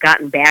that they've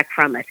gotten back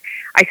from it.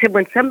 I said,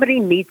 when somebody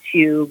meets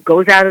you,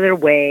 goes out of their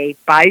way,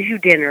 buys you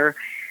dinner,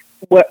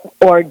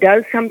 or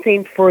does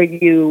something for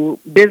you,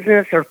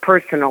 business or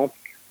personal,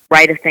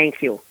 write a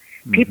thank you.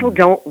 Mm-hmm. People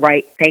don't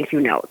write thank you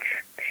notes.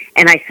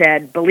 And I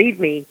said, believe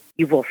me,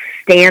 you will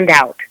stand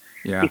out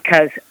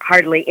because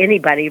hardly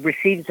anybody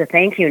receives a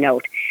thank you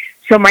note.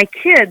 So my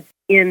kids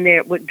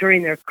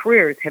during their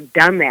careers have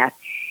done that.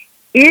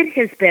 It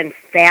has been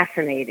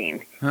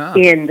fascinating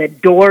in the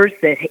doors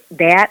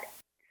that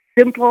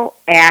simple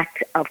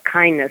act of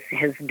kindness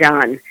has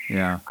done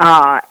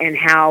and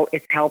how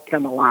it's helped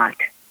them a lot.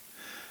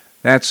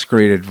 That's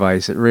great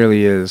advice. It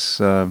really is.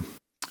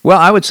 Well,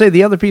 I would say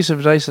the other piece of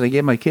advice that I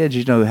gave my kids,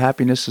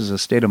 happiness is a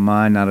state of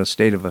mind, not a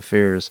state of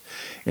affairs.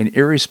 And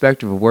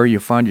irrespective of where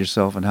you find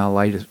yourself and how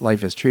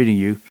life is treating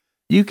you,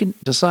 you can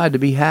decide to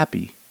be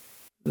happy.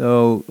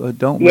 So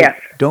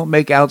don't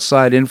make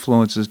outside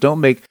influences.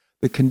 Don't make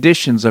the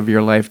conditions of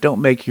your life.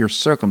 Don't make your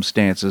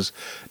circumstances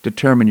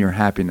determine your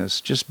happiness.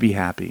 Just be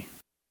happy.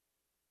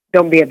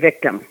 Don't be a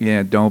victim.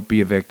 Yeah, don't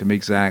be a victim.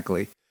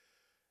 Exactly.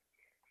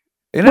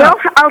 Well,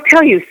 I'll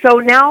tell you. So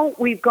now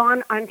we've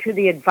gone on to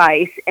the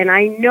advice, and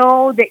I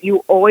know that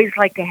you always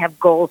like to have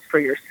goals for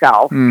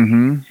yourself.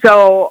 Mm-hmm.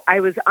 So I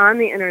was on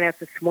the internet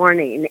this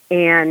morning,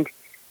 and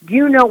do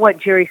you know what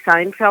Jerry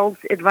Seinfeld's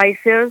advice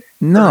is?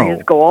 No.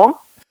 His goal?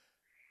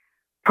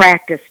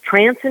 Practice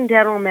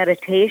transcendental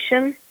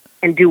meditation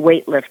and do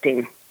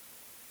weightlifting.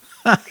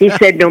 He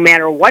said no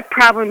matter what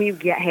problem you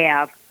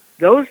have,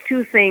 those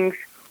two things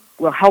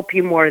will help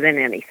you more than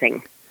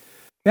anything.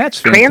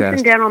 That's fantastic.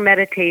 Transcendental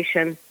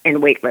meditation and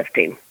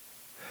weightlifting.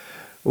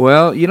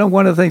 Well,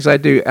 one of the things I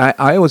do,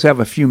 I always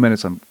have a few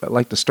minutes. I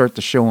like to start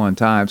the show on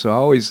time, so I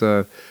always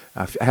I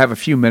have a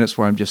few minutes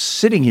where I'm just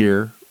sitting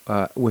here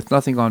with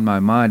nothing on my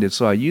mind, and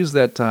so I use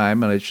that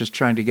time, and it's just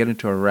trying to get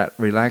into a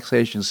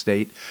relaxation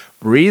state.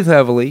 Breathe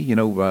heavily,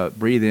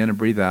 breathe in and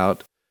breathe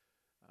out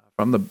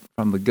from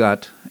the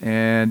gut,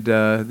 and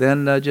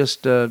then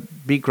just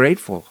be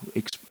grateful.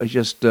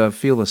 Just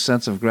feel a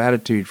sense of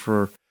gratitude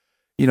for.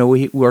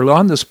 We're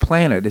on this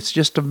planet. It's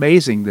just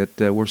amazing that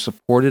we're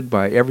supported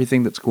by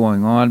everything that's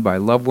going on, by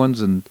loved ones,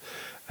 and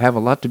have a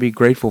lot to be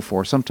grateful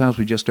for. Sometimes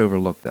we just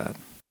overlook that.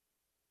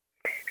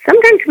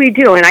 Sometimes we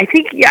do, and I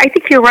think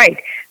you're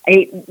right.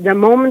 The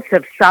moments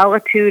of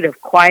solitude, of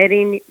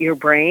quieting your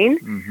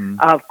brain,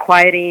 of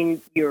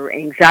quieting your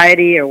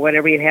anxiety or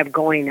whatever you have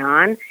going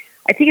on,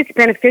 I think it's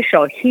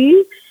beneficial.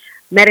 He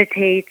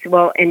meditates,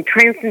 in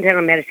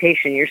transcendental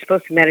meditation, you're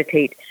supposed to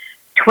meditate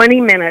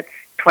 20 minutes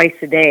twice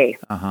a day.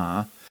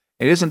 And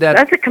isn't that...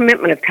 That's a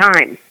commitment of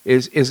time.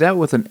 Is that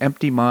with an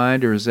empty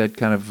mind, or is that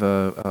kind of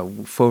a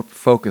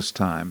focused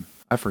time?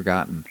 I've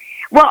forgotten.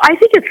 Well, I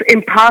think it's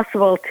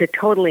impossible to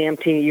totally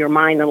empty your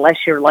mind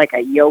unless you're like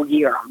a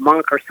yogi or a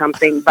monk or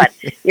something, but,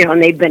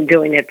 and they've been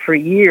doing it for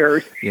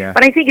years. Yeah.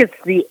 But I think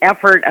it's the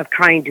effort of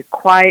trying to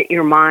quiet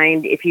your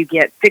mind. If you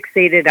get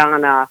fixated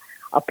on a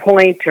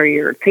point or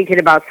you're thinking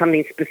about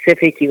something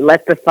specific, you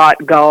let the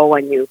thought go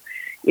and you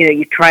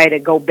try to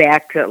go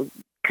back to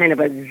kind of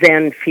a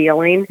Zen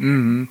feeling.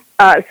 Mm-hmm.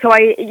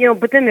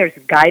 But then there's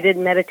guided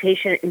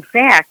meditation. In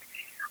fact,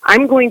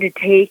 I'm going to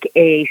take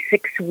a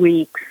 6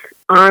 weeks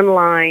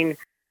online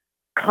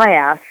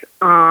class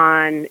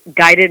on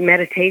guided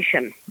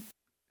meditation.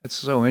 That's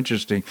so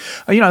interesting.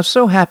 I'm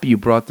so happy you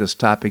brought this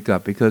topic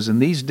up, because in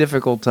these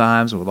difficult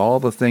times, with all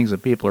the things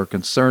that people are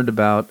concerned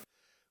about,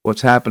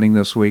 what's happening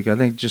this week, I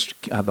think just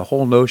the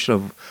whole notion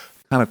of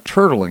kind of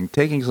turtling,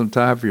 taking some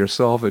time for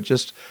yourself and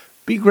just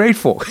be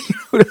grateful.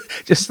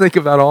 Just think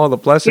about all the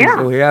blessings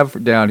that we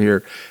have down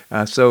here.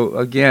 So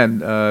again,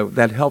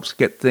 that helps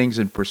get things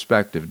in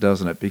perspective,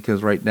 doesn't it?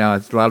 Because right now,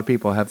 a lot of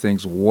people have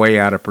things way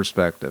out of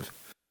perspective.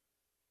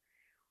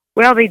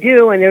 Well, they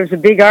do, and there's a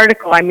big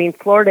article.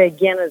 Florida,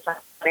 again, is on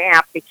the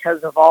map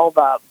because of all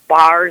the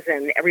bars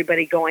and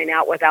everybody going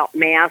out without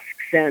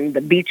masks, and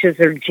the beaches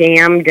are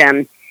jammed,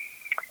 and,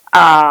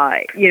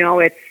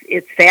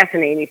 it's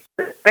fascinating,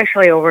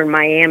 especially over in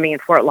Miami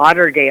and Fort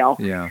Lauderdale.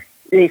 Yeah.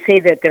 They say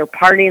that they're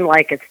partying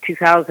like it's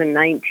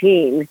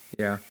 2019.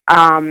 Yeah.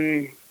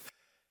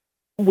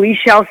 We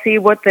shall see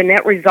what the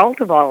net result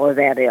of all of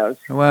that is.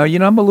 Well,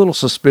 I'm a little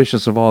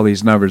suspicious of all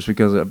these numbers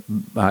because,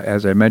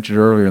 as I mentioned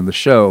earlier in the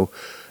show,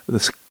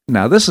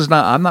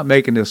 I'm not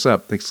making this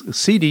up. The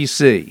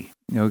CDC,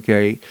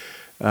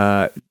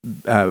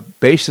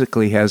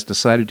 basically has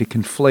decided to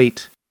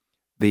conflate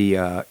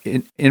the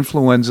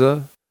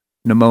influenza,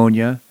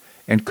 pneumonia,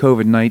 and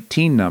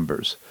COVID-19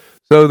 numbers.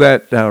 So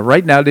that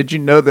right now, did you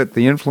know that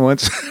the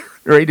influenza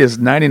rate is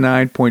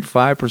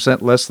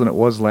 99.5% less than it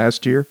was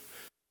last year?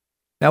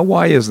 Now,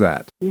 why is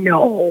that?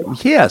 No.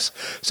 Yes.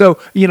 So,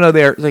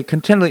 they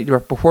continually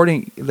are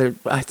purporting,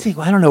 I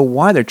don't know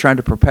why they're trying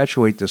to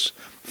perpetuate this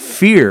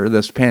fear,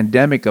 this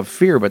pandemic of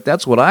fear, but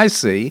that's what I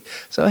see.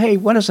 So, hey,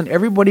 why doesn't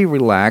everybody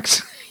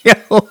relax? And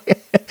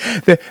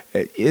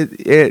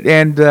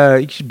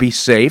you should be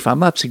safe. I'm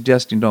not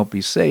suggesting don't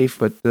be safe,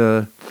 but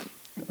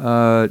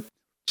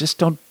just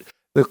don't.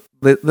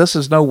 This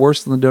is no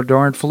worse than the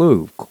darn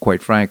flu,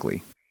 quite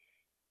frankly.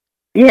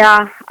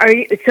 Yeah.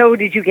 So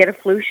did you get a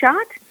flu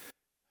shot?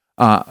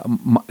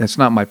 It's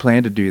not my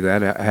plan to do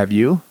that. Have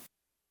you?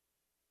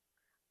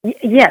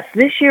 Yes.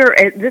 This year,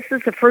 this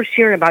is the first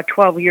year in about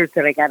 12 years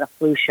that I got a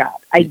flu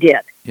shot. I did.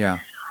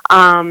 Yeah.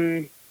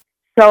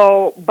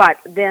 So, but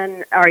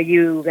then are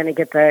you going to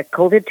get the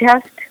COVID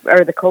test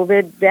or the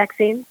COVID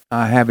vaccine?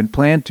 I haven't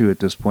planned to at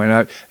this point.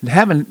 I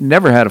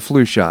never had a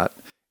flu shot,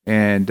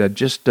 and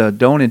just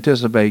don't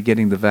anticipate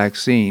getting the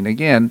vaccine.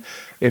 Again,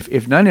 if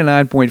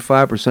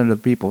 99.5% of the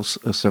people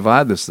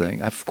survive this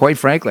thing, quite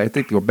frankly, I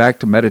think they'll go back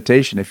to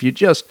meditation. If you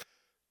just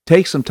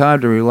take some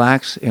time to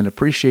relax and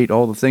appreciate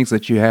all the things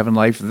that you have in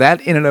life, that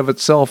in and of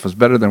itself is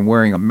better than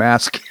wearing a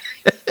mask.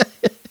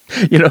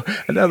 In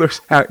other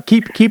words,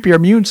 keep your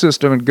immune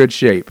system in good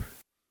shape.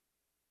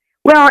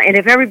 Well, and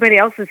if everybody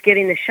else is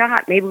getting the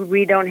shot, maybe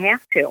we don't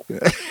have to.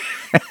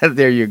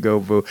 There you go,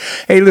 Boo.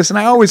 Hey, listen,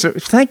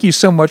 thank you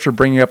so much for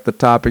bringing up the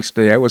topics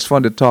today. It was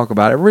fun to talk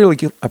about. I really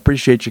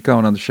appreciate you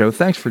coming on the show.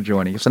 Thanks for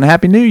joining us, and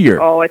Happy New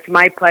Year. Oh, it's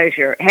my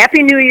pleasure.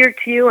 Happy New Year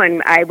to you,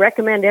 and I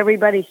recommend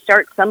everybody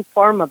start some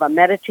form of a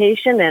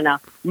meditation and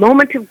a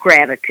moment of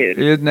gratitude.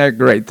 Isn't that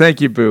great? Thank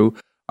you, Boo.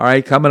 All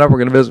right, coming up, we're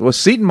going to visit with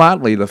Seton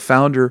Motley, the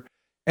founder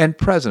and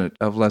president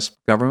of Less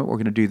Government. We're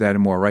going to do that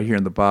and more right here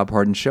on The Bob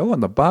Harden Show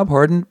on the Bob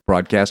Harden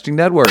Broadcasting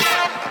Network.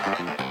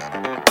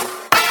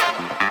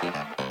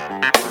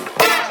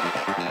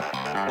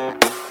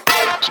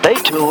 Stay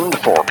tuned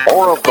for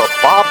more of The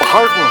Bob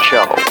Harden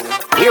Show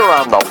here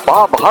on the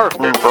Bob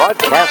Harden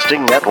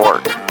Broadcasting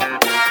Network.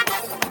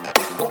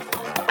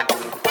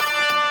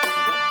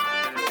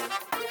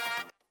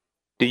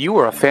 Do you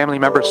or a family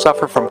member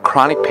suffer from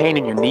chronic pain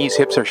in your knees,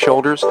 hips, or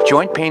shoulders?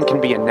 Joint pain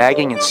can be a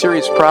nagging and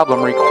serious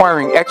problem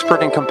requiring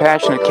expert and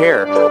compassionate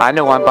care. I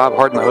know I'm Bob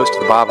Harden, the host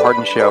of The Bob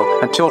Harden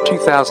Show. Until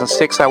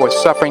 2006, I was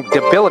suffering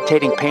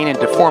debilitating pain and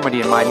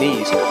deformity in my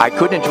knees. I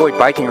couldn't enjoy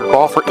biking or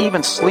golf or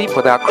even sleep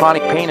without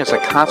chronic pain as a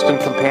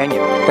constant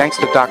companion. Thanks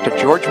to Dr.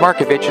 George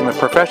Markovich and the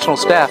professional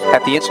staff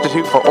at the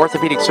Institute for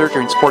Orthopedic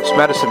Surgery and Sports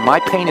Medicine,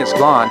 my pain is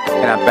gone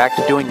and I'm back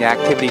to doing the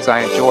activities I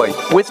enjoy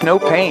with no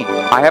pain.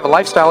 I have a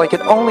lifestyle I could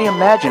only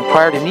imagine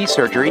prior to knee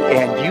surgery,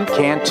 and you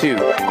can too.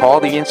 Call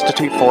the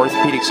Institute for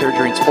Orthopedic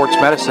Surgery and Sports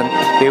Medicine.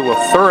 They will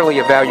thoroughly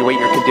evaluate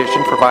your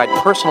condition, provide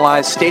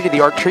personalized,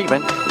 state-of-the-art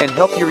treatment, and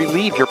help you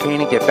relieve your pain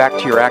and get back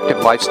to your active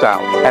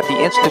lifestyle. At the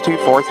Institute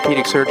for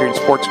Orthopedic Surgery and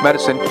Sports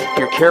Medicine,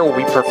 your care will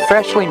be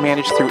professionally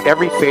managed through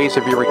every phase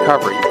of your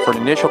recovery. For an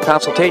initial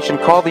consultation,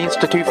 call the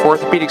Institute for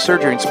Orthopedic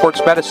Surgery and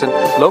Sports Medicine,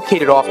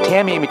 located off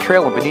Tamiami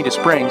Trail in Bonita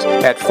Springs,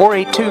 at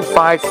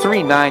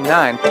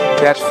 482-5399.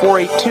 That's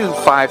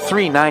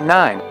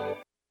 482-5399.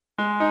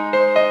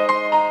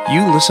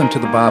 You listen to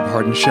The Bob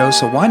Harden Show,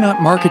 so why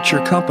not market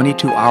your company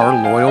to our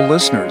loyal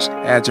listeners?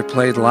 Ads are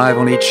played live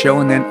on each show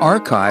and then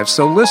archived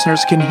so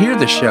listeners can hear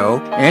the show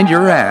and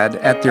your ad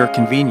at their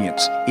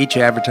convenience. Each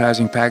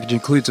advertising package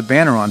includes a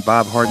banner on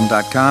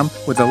bobharden.com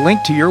with a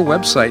link to your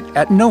website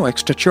at no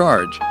extra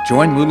charge.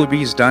 Join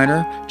Lulabee's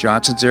Diner,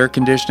 Johnson's Air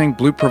Conditioning,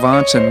 Blue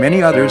Provence, and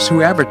many others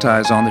who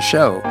advertise on the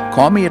show.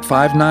 Call me at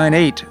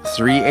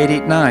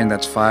 598-3889,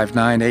 that's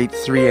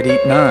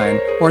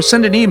 598-3889, or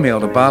send an email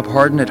to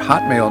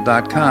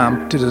bobharden@hotmail.com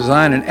to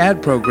design an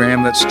ad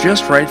program that's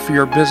just right for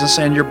your business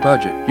and your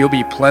budget. You'll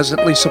be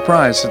pleasantly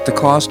surprised at the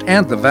cost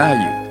and the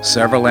value.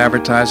 Several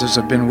advertisers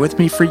have been with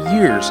me for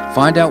years.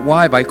 Find out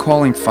why by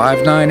calling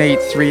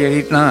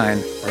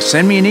 598-3889 or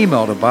send me an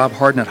email to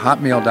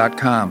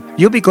bobharden@hotmail.com.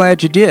 You'll be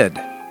glad you did.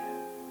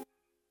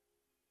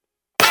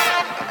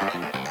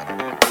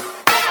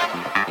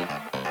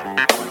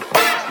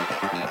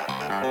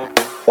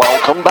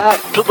 Welcome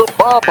back to the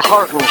Bob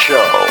Harden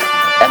Show.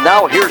 And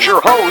now here's your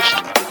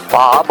host,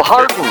 Bob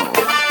Harden.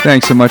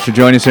 Thanks so much for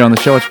joining us here on the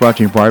show. It's brought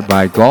to you in part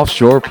by Gulf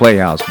Shore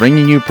Playhouse,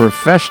 bringing you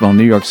professional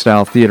New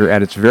York-style theater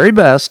at its very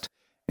best.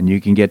 And you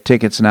can get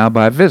tickets now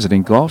by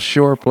visiting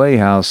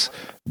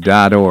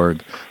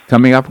gulfshoreplayhouse.org.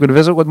 Coming up, we're going to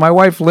visit with my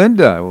wife,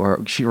 Linda, where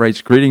she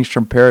writes Greetings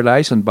from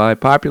Paradise, and by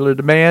popular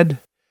demand,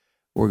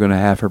 we're going to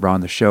have her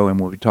on the show, and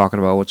we'll be talking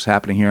about what's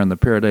happening here on the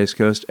Paradise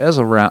Coast as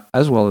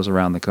well as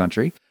around the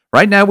country.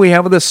 Right now, we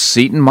have with us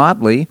Seton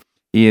Motley.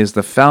 He is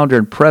the founder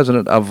and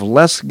president of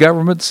Less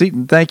Government.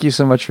 Seton, thank you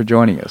so much for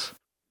joining us.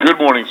 Good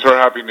morning, sir.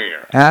 Happy New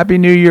Year. Happy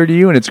New Year to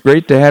you, and it's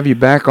great to have you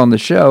back on the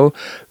show.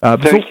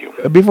 Thank you.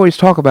 Before we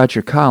talk about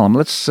your column,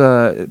 let's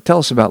tell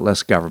us about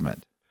Less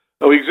Government.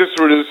 We exist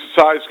to reduce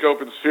the size,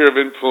 scope, and sphere of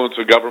influence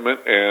of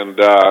government, and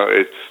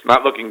it's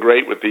not looking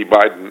great with the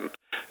Biden,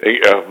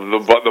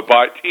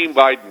 Team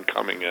Biden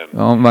coming in.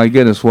 Oh, my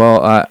goodness.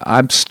 Well,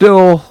 I'm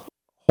still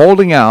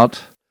holding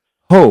out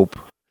hope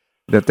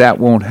that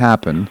won't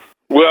happen.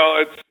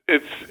 Well,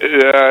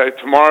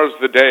 tomorrow's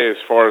the day as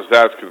far as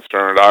that's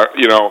concerned.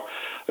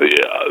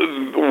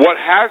 What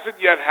hasn't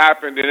yet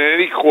happened in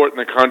any court in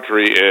the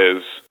country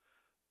is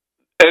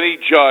any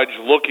judge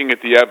looking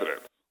at the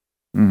evidence.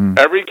 Mm-hmm.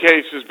 Every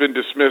case has been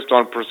dismissed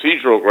on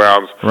procedural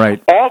grounds, right?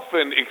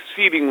 Often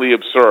exceedingly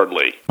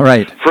absurdly.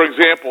 Right. For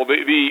example,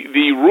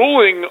 the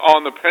ruling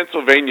on the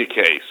Pennsylvania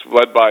case,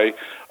 led by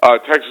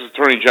Texas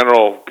Attorney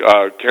General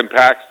Ken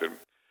Paxton,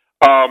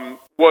 the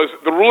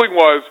ruling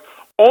was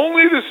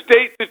only the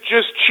state that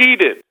just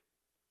cheated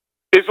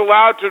is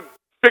allowed to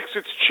fix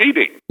its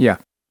cheating. Yeah.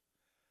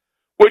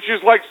 Which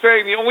is like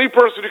saying the only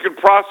person who can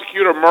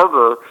prosecute a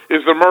murderer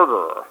is the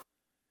murderer.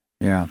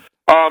 Yeah.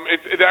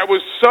 That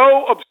was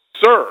so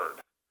absurd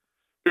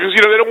because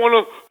they don't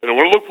want to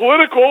look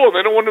political and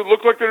they don't want to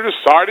look like they're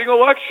deciding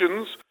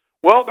elections.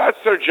 Well, that's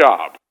their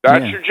job.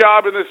 That's your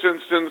job in this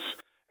instance,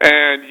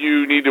 and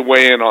you need to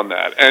weigh in on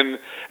that. And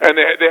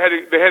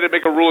they had to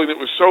make a ruling that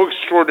was so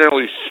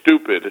extraordinarily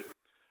stupid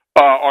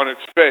on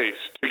its face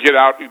to get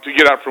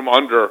out from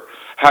under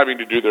having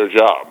to do their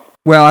job.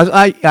 Well,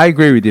 I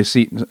agree with you,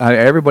 Seton.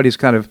 Everybody's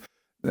kind of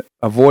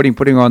avoiding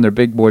putting on their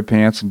big boy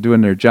pants and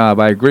doing their job.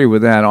 I agree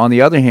with that. On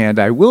the other hand,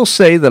 I will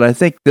say that I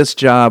think this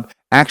job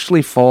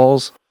actually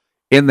falls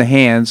in the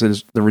hands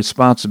as the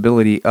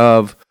responsibility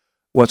of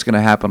what's going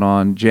to happen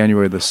on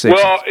January the 6th.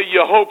 Well,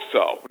 you hope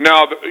so.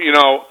 Now,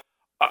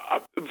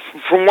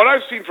 from what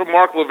I've seen from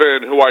Mark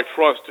Levin, who I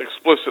trust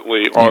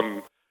explicitly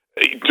on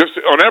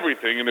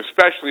everything, and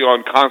especially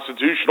on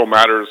constitutional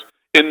matters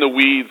in the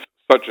weeds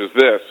such as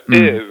this,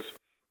 is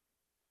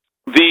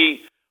the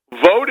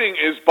voting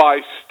is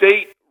by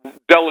state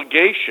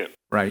delegation.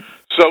 Right.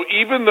 So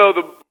even though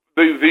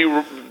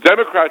the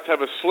Democrats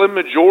have a slim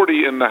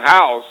majority in the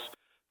House,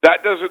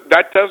 that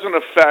doesn't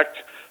affect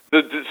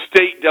the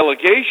state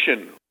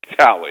delegation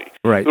tally.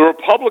 Right. The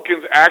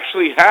Republicans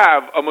actually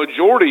have a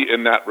majority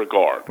in that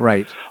regard.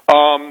 Right.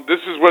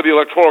 This is where the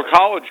Electoral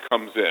College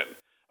comes in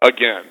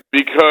again,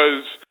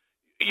 because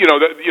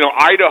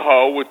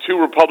Idaho with 2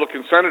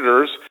 Republican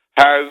senators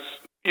has.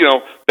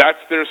 That's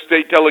their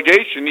state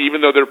delegation,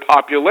 even though their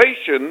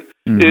population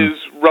is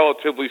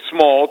relatively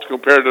small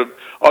compared to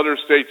other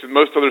states and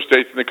most other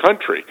states in the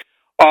country.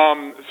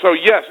 So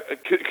yes,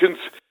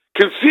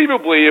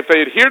 conceivably, if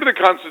they adhere to the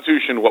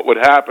Constitution, what would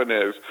happen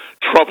is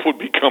Trump would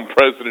become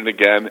president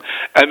again,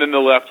 and then the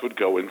left would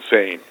go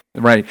insane.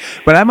 Right.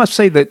 But I must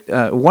say that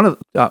I want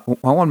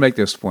to make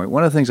this point.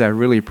 One of the things I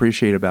really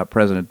appreciate about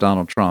President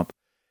Donald Trump,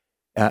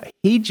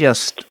 he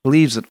just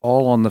leaves it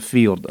all on the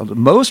field.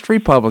 Most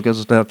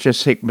Republicans, they'll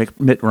just take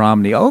Mitt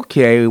Romney.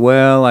 Okay,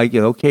 well,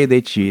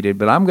 they cheated,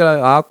 but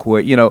I'll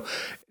quit.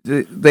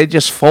 They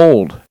just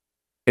fold.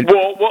 It's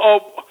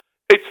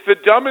the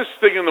dumbest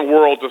thing in the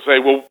world to say,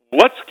 well,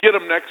 let's get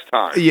them next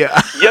time.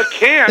 Yeah. You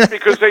can't,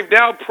 because they've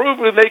now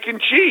proven they can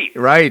cheat.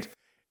 Right.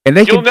 And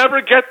you'll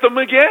never get them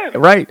again.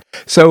 Right.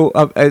 So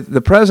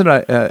the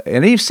president,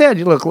 and he said,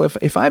 "Look,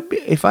 if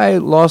I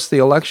lost the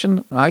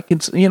election, I'd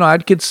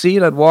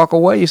concede, I'd walk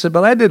away." He said,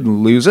 "But I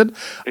didn't lose it."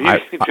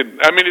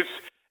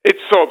 It's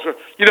so absurd.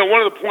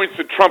 One of the points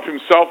that Trump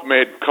himself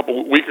made a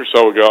week or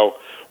so ago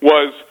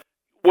was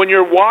when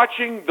you're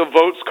watching the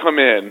votes come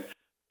in,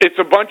 it's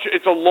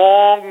a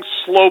long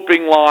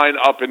sloping line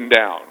up and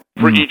down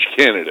for each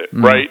candidate,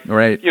 right?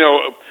 Right.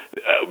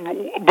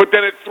 But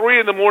then at 3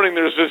 a.m,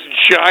 there's this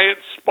giant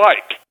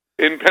spike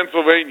in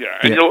Pennsylvania,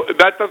 and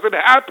that doesn't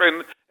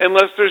happen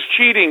unless there's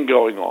cheating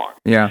going on.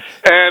 Yeah.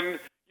 And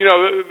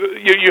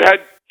you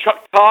had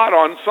Chuck Todd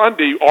on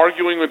Sunday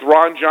arguing with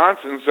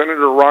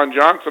Senator Ron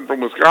Johnson from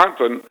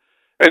Wisconsin,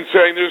 and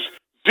saying there's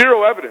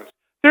zero evidence.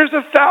 There's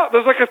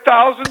like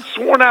 1,000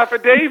 sworn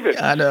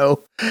affidavits. I know.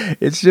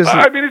 It's just.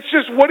 It's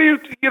just what do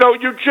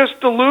you're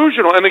just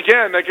delusional. And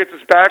again, that gets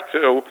us back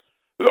to.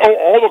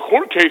 All the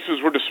court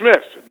cases were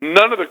dismissed.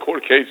 None of the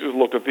court cases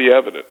looked at the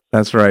evidence.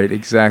 That's right.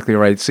 Exactly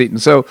right, Seton.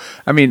 So,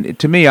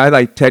 to me, I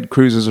like Ted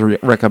Cruz's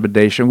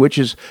recommendation, which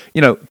is,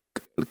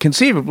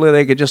 conceivably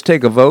they could just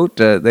take a vote.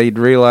 They'd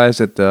realize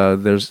that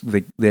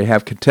they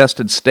have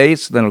contested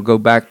states. Then it'll go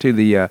back to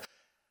the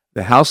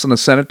House and the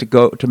Senate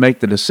to make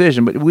the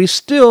decision. But we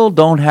still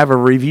don't have a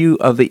review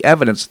of the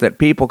evidence that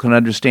people can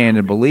understand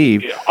and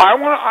believe.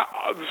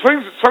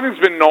 Something's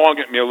been gnawing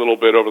at me a little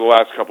bit over the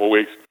last couple of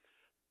weeks.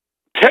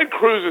 Ted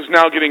Cruz is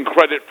now getting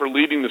credit for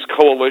leading this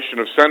coalition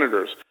of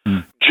senators.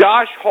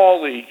 Josh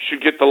Hawley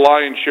should get the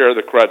lion's share of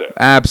the credit.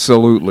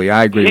 Absolutely.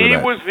 I agree with that.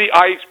 He was the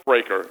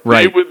icebreaker.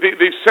 Right.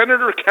 The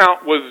senator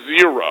count was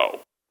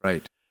 0.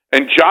 Right.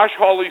 And Josh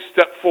Hawley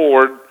stepped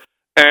forward.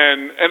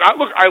 And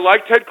I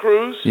like Ted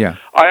Cruz. Yeah.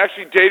 I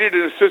actually dated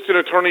an assistant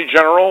attorney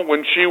general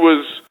when she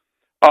was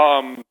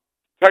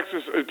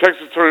Texas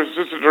assistant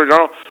attorney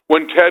general,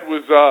 when Ted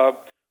was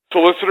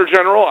solicitor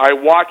general. I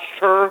watched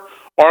her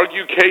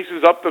argue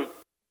cases up the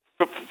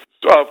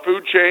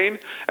food chain,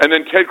 and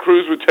then Ted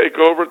Cruz would take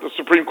over at the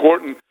Supreme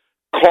Court, and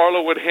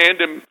Carla would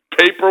hand him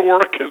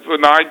paperwork as the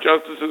 9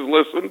 justices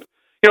listened.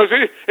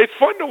 It's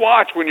fun to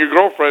watch when your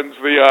girlfriend's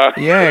the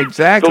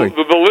exactly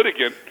the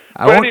litigant.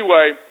 But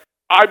anyway,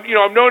 I've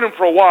known him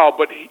for a while,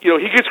 but he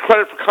gets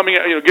credit for coming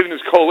out, getting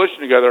this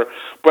coalition together.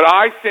 But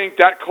I think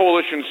that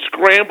coalition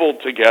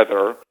scrambled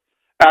together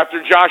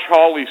after Josh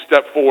Hawley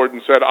stepped forward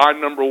and said,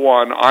 "I'm number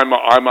one. I'm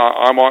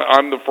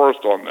the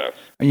first on this."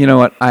 You know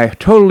what? I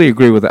totally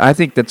agree with it. I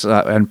think that's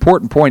an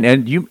important point,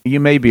 and you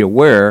may be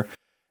aware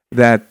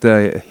that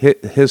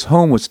his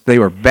home they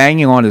were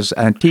banging on his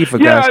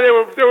Antifa guys.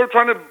 Yeah, they were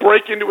trying to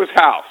break into his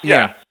house.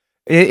 Yeah.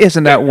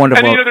 Isn't that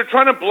wonderful? And they're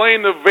trying to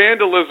blame the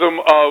vandalism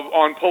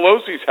on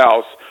Pelosi's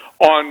house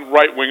on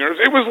right wingers.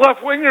 It was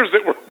left wingers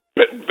that were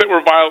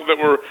violent, that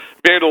were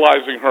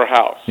vandalizing her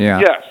house. Yeah.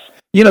 Yes.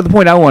 The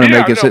point I want to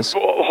make is this.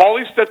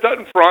 Hawley stepped out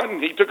in front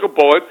and he took a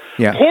bullet.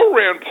 Yeah. Poor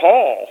Rand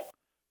Paul.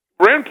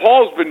 Rand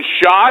Paul's been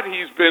shot.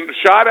 He's been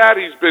shot at.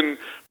 He's been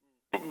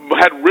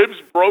had ribs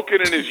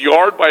broken in his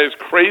yard by his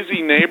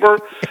crazy neighbor.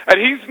 And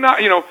he's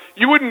not,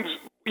 you wouldn't,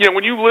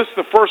 when you list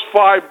the first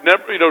five,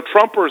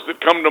 Trumpers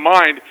that come to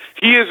mind,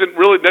 he isn't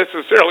really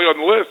necessarily on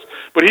the list,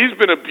 but he's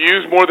been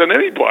abused more than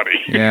anybody.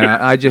 Yeah,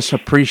 I just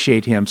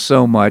appreciate him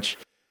so much.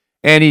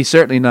 And he's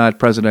certainly not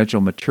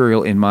presidential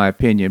material, in my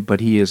opinion, but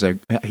he is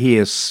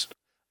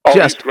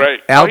just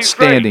great.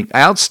 Outstanding.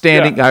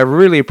 Outstanding. Yeah. I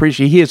really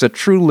appreciate. He is a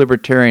true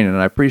libertarian, and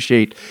I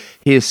appreciate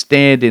his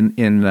stand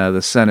in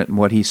the Senate and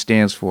what he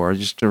stands for.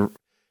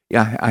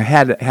 I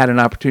had an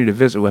opportunity to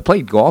visit. I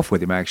played golf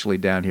with him actually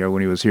down here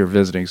when he was here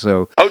visiting.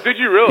 So. Oh, did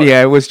you really?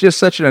 Yeah, it was just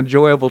such an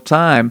enjoyable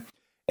time.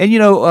 And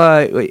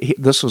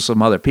this was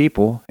some other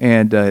people,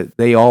 and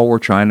they all were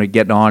trying to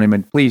get on him.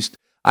 And please,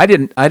 I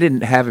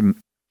didn't have him.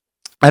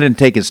 I didn't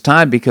take his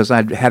time because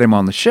I had him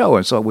on the show,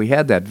 and so we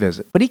had that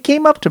visit. But he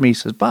came up to me, he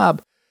says,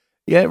 "Bob,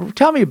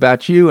 tell me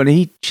about you." And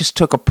he just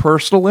took a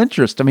personal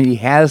interest. I mean, he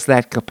has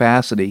that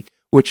capacity,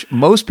 which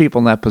most people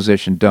in that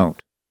position don't.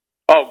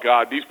 Oh,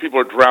 God, these people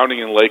are drowning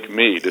in Lake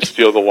Mead, to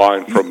steal the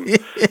line from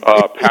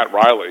Pat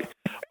Riley.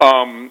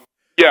 I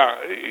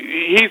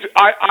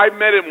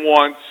met him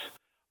once,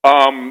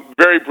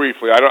 very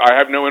briefly. I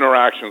have no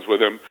interactions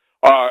with him.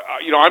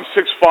 I'm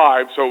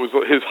 6'5", so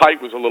his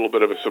height was a little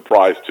bit of a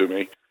surprise to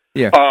me.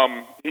 Yeah.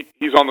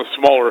 He's on the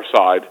smaller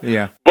side.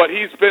 Yeah. But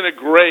he's been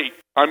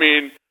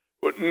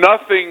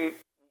nothing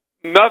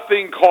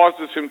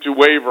causes him to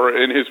waver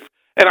and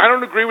I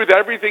don't agree with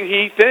everything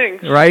he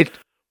thinks. Right.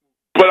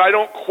 But I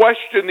don't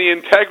question the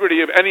integrity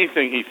of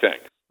anything he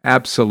thinks.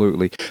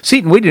 Absolutely.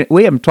 Seaton,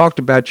 we haven't talked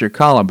about your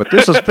column, but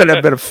this has been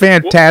a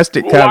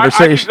fantastic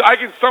conversation. I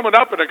can sum it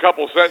up in a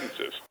couple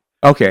sentences.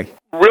 Okay.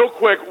 Real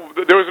quick,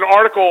 there was an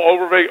article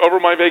over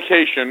my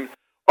vacation.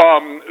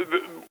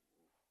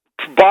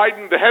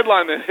 Biden, the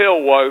headline in the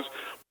Hill was,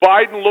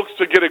 "Biden looks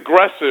to get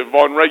aggressive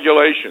on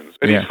regulations,"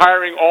 and he's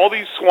hiring all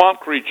these swamp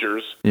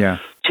creatures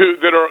that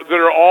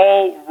are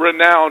all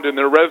renowned in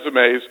their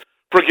resumes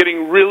for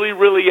getting really,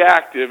 really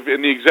active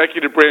in the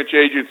executive branch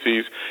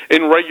agencies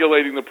in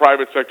regulating the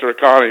private sector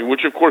economy,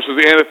 which of course is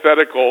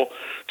antithetical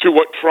to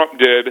what Trump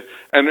did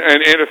and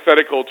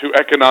antithetical to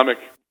economic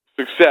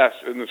success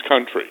in this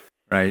country.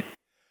 Right.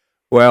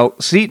 Well,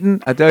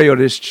 Seaton, I tell you, I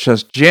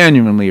just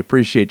genuinely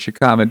appreciate your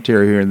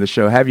commentary here in the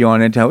show. Have you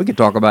on anytime. We can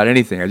talk about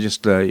anything. I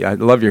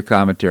love your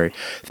commentary.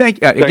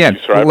 Thank you, you,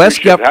 sir.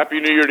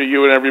 Happy New Year to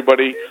you and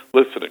everybody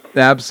listening.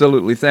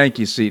 Absolutely. Thank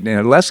you, Seaton.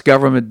 And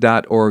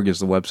lessgovernment.org is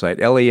the website,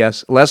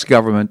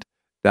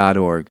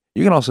 lessgovernment.org.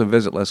 You can also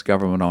visit Less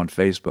Government on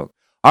Facebook.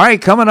 All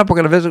right, coming up, we're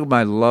going to visit with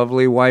my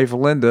lovely wife,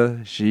 Linda.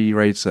 She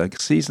writes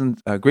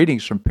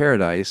Greetings from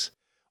Paradise.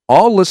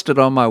 All listed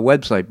on my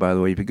website, by the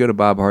way. If you go to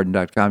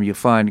bobharden.com, you'll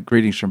find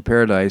Greetings from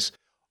Paradise,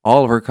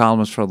 all of her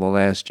columns for the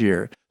last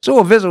year. So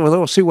we'll visit with her,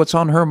 we'll see what's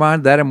on her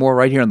mind, that and more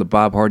right here on The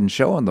Bob Harden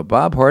Show on the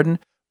Bob Harden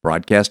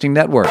Broadcasting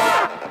Network.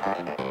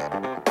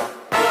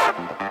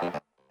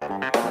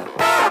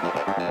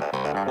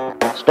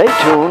 Stay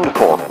tuned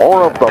for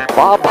more of The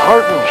Bob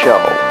Harden Show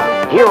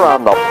here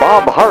on the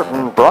Bob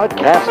Harden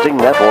Broadcasting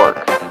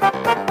Network.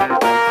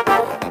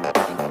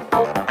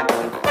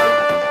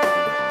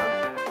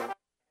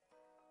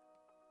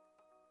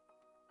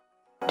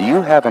 Do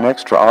you have an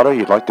extra auto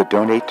you'd like to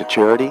donate to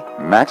charity?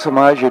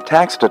 Maximize your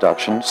tax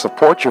deduction,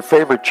 support your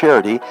favorite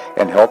charity,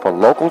 and help a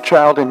local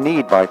child in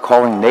need by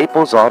calling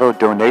Naples Auto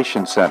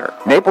Donation Center.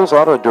 Naples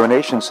Auto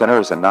Donation Center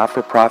is a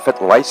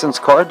not-for-profit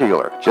licensed car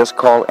dealer. Just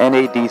call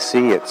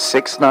NADC at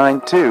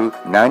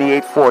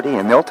 692-9840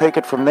 and they'll take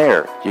it from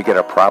there. You get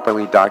a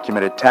properly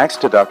documented tax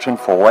deduction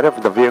for whatever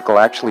the vehicle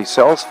actually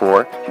sells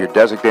for. Your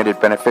designated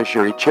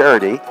beneficiary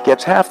charity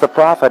gets half the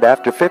profit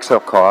after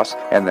fix-up costs,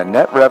 and the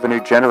net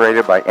revenue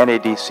generated by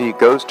NADC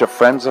goes to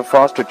Friends of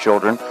Foster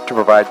Children to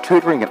provide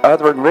tutoring and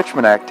other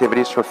enrichment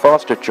activities for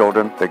foster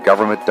children the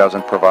government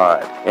doesn't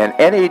provide. And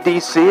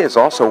NADC is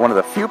also one of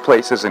the few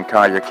places in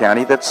Collier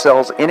County that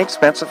sells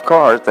inexpensive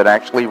cars that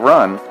actually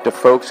run to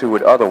folks who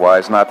would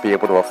otherwise not be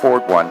able to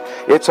afford one.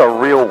 It's a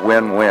real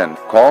win-win.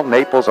 Call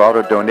Naples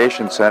Auto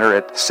Donation Center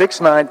at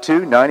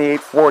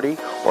 692-9840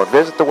 or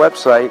visit the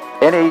website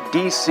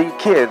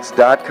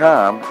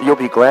nadckids.com. You'll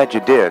be glad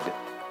you did.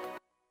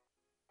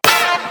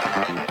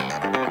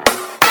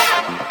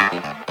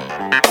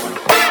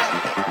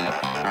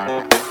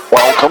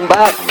 Welcome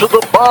back to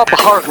the Bob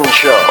Harden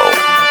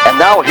Show. And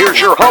now here's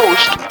your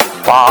host,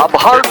 Bob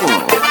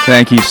Harden.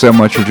 Thank you so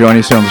much for joining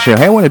us on the show.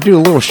 Hey, I want to do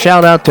a little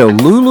shout out to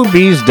Lulu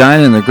Bee's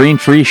Dine in the Green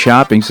Tree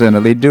Shopping Center.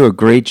 They do a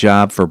great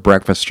job for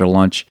breakfast or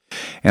lunch,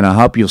 and I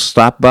hope you'll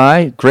stop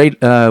by.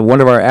 Great,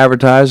 one of our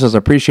advertisers. I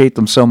appreciate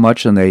them so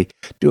much, and they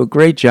do a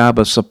great job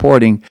of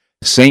supporting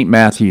St.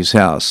 Matthew's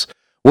House.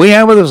 We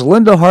have with us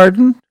Linda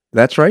Harden.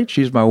 That's right.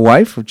 She's my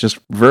wife. We're just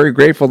very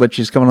grateful that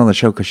she's coming on the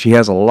show because she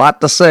has a lot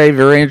to say.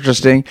 Very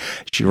interesting.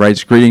 She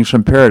writes Greetings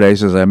from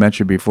Paradise, as I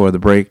mentioned before the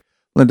break.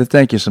 Linda,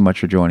 thank you so much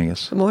for joining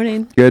us. Good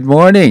morning. Good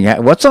morning.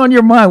 What's on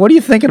your mind? What are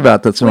you thinking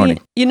about this morning?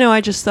 I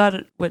just thought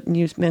what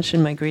you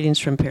mentioned, my Greetings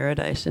from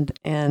Paradise,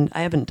 and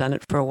I haven't done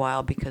it for a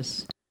while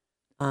because,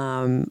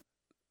 there's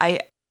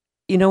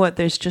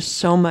just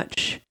so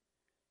much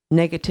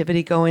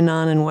negativity going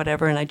on and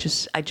whatever, and I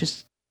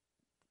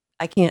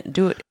can't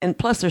do it. And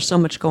plus, there's so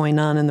much going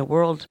on in the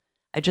world.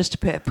 I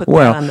just put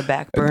that on the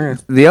back burner.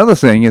 The other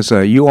thing is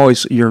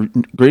your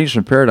Greetings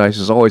from Paradise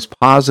is always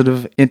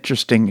positive,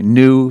 interesting,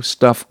 new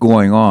stuff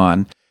going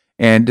on.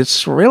 And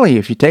it's really,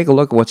 if you take a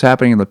look at what's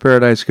happening in the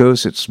Paradise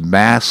Coast, it's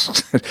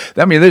masked.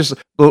 I mean,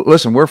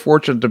 listen, we're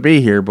fortunate to be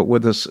here, but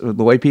with this,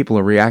 the way people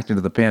are reacting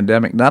to the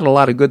pandemic, not a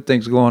lot of good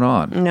things going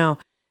on. No.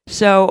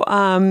 So,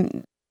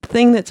 the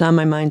thing that's on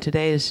my mind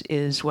today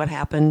is what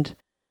happened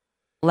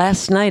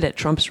last night at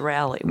Trump's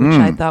rally, which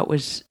I thought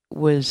was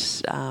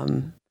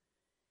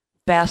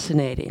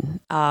fascinating.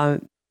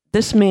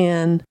 This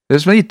man...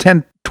 There's maybe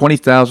 10,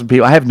 20,000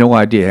 people. I have no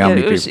idea how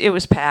many people. It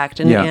was packed.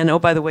 And oh,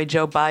 by the way,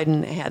 Joe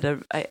Biden had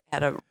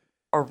a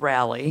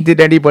rally. Did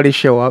anybody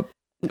show up?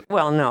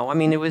 Well, no. I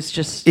mean, it was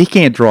just... He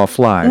can't draw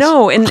flies.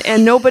 No,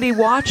 and nobody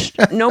watched.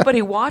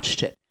 Nobody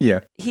watched it.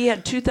 Yeah. He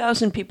had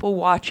 2,000 people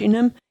watching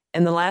him,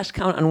 and the last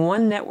count on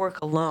one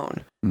network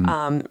alone,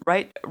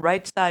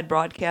 Right Side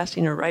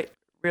Broadcasting or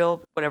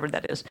Real, whatever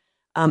that is,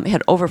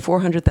 had over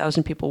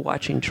 400,000 people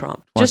watching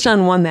Trump just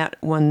on one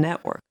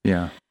network.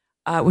 Yeah,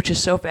 which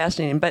is so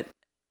fascinating. But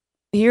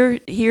here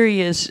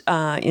he is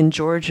in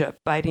Georgia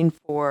fighting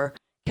for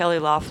Kelly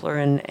Loeffler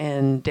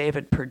and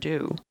David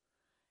Perdue,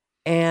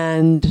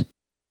 and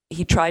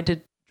he tried to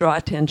draw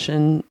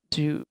attention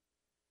to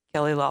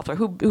Kelly Loeffler,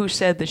 who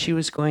said that she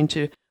was going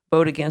to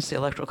vote against the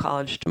Electoral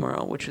College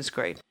tomorrow, which was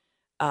great.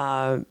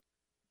 But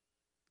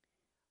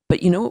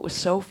what was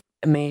so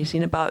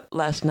amazing about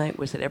last night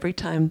was that every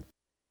time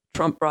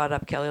Trump brought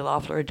up Kelly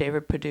Loeffler or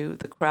David Perdue,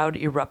 the crowd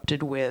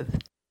erupted with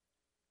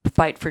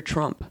 "Fight for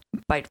Trump,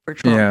 fight for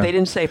Trump." Yeah. They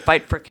didn't say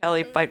 "Fight for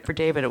Kelly, fight for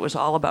David." It was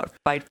all about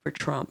 "Fight for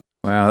Trump."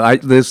 Wow,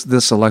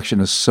 this election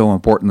is so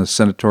important. The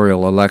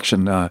senatorial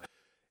election.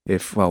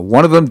 If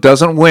one of them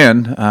doesn't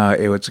win,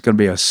 it's going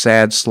to be a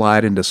sad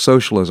slide into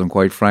socialism,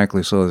 quite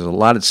frankly. So there's a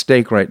lot at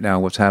stake right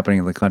now. What's happening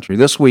in the country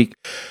this week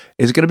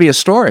is going to be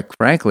historic,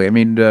 frankly. I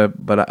mean,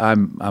 but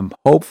I'm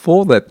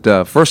hopeful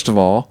that first of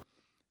all,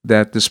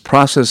 that this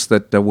process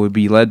that will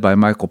be led by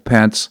Michael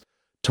Pence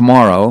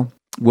tomorrow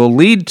will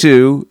lead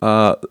to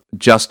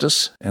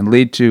justice and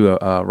lead to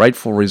a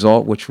rightful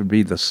result, which would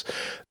be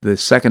the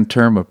second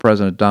term of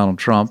President Donald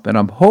Trump. And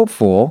I'm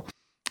hopeful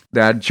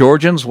that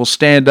Georgians will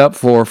stand up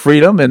for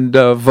freedom and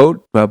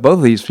vote both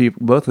of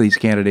these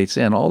candidates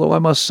in. Although I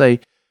must say,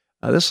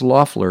 this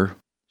Loeffler,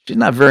 she's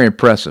not very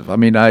impressive. I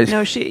mean,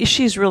 no,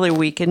 she's really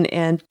weak,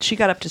 and she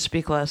got up to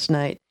speak last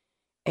night,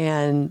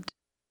 and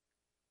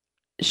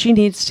she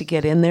needs to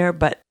get in there.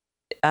 But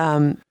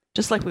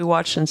just like we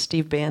watched on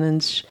Steve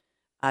Bannon's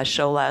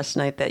show last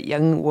night, that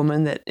young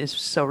woman that is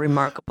so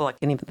remarkable, I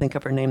can't even think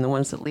of her name, the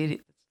ones that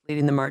leading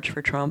the March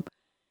for Trump,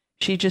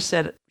 she just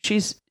said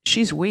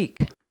she's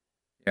weak.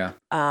 Yeah.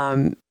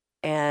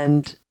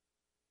 And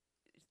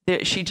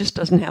she just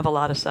doesn't have a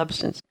lot of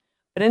substance.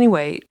 But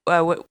anyway,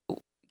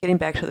 getting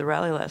back to the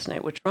rally last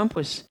night, what Trump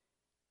was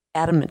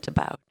adamant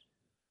about,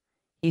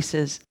 he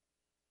says,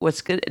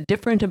 what's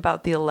different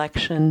about the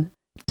election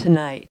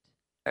tonight,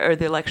 or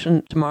the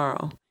election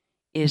tomorrow,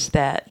 is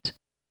that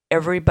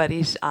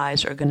everybody's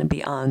eyes are going to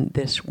be on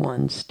this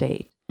one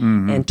state.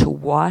 Mm-hmm. And to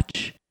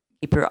watch,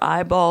 keep your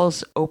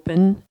eyeballs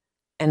open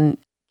and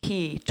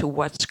key to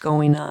what's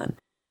going on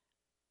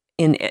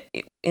in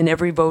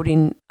every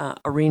voting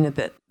arena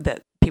that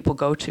people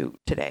go to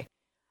today.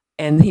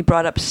 And he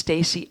brought up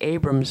Stacey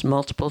Abrams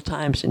multiple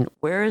times. And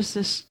why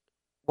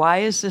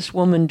is this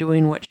woman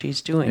doing what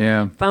she's doing?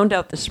 Yeah. Found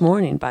out this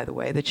morning, by the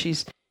way, that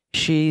she's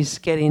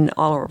getting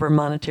all of her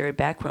monetary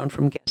background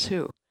from guess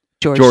who?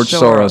 George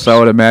Soros, I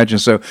would imagine.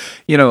 So,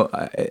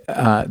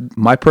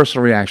 my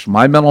personal reaction,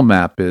 my mental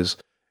map is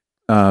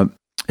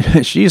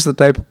she's the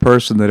type of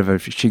person that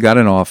if she got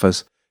in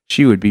office,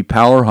 she would be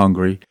power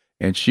hungry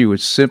and she would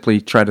simply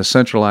try to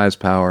centralize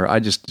power.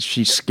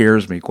 She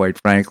scares me, quite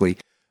frankly.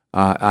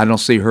 I don't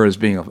see her as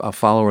being a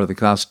follower of the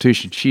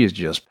Constitution. She is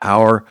just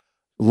power.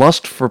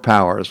 Lust for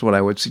power is what I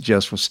would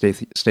suggest with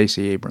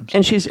Stacey Abrams.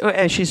 And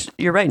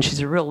you're right. And she's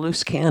a real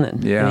loose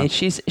cannon. Yeah. I mean,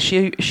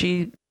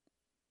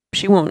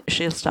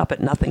 she'll stop at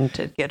nothing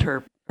to get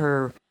her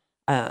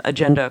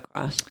agenda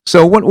across.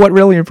 So what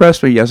really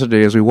impressed me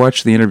yesterday is we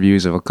watched the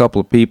interviews of a couple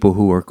of people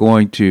who are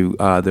going to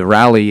the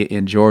rally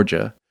in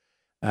Georgia.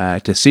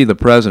 to see the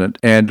president.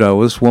 And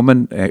this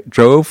woman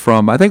drove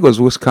from, I think it was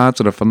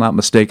Wisconsin, if I'm not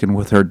mistaken,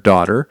 with her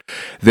daughter.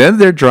 Then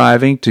they're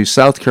driving to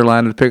South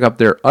Carolina to pick up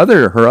her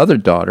other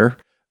daughter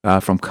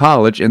from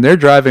college, and they're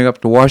driving up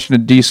to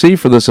Washington, D.C.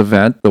 for this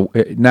event.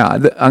 Now,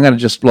 I'm going to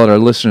just let our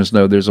listeners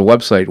know there's a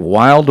website,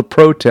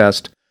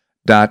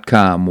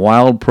 wildprotest.com,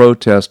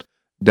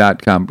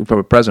 wildprotest.com.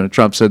 President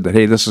Trump said that,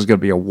 hey, this is going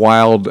to be a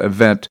wild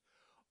event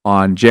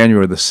on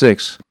January the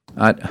 6th.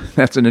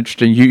 That's an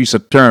interesting use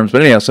of terms.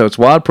 But anyhow, so it's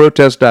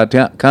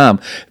wildprotest.com.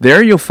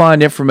 There you'll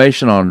find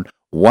information on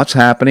what's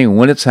happening,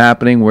 when it's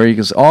happening, where you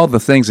can, all the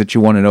things that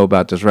you want to know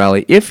about this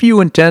rally. If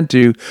you intend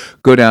to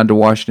go down to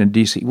Washington,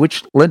 D.C.,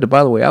 which, Linda,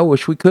 by the way, I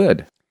wish we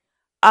could.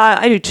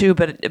 I do too,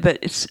 but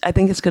I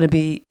think it's going to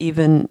be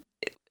even.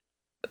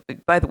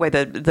 By the way,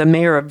 the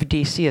mayor of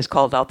D.C. has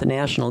called out the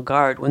National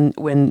Guard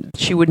when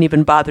she wouldn't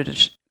even bother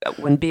to.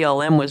 When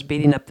BLM was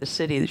beating up the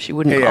city, she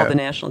wouldn't call the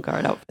National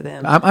Guard out for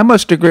them. I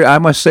must agree. I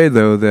must say,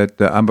 though, that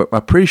I'm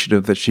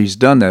appreciative that she's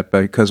done that,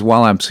 because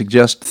while I'm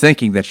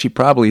thinking that she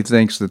probably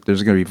thinks that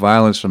there's going to be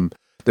violence from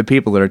the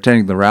people that are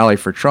attending the rally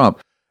for Trump,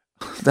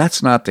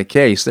 that's not the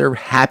case. They're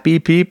happy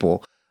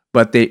people,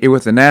 but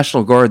with the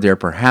National Guard there,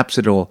 perhaps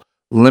it'll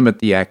limit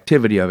the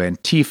activity of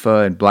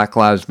Antifa and Black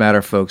Lives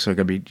Matter folks who are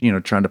going to be,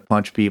 trying to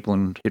punch people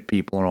and hit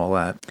people and all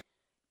that.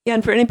 Yeah,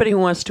 and for anybody who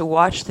wants to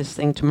watch this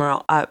thing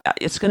tomorrow,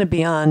 it's going to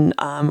be on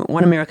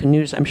One American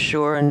News, I'm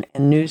sure, and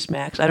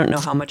Newsmax. I don't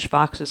know how much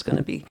Fox is going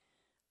to be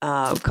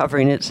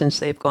covering it, since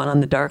they've gone on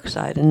the dark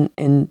side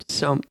and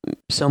so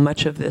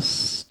much of this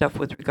stuff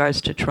with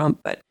regards to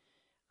Trump. But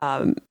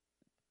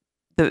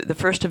the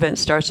first event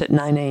starts at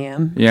 9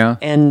 a.m. Yeah,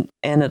 and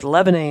at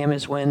 11 a.m.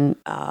 is when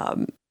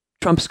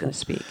Trump's going to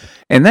speak.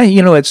 And then,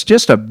 it's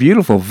just a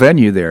beautiful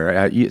venue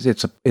there.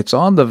 It's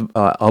on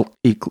the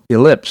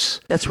Ellipse.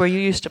 That's where you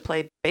used to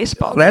play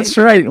baseball. That's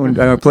right. When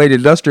I played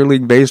Industrial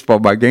League Baseball,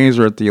 my games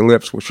were at the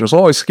Ellipse, which was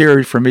always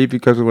scary for me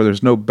because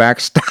there's no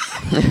backstop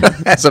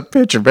as a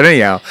pitcher. But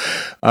anyhow,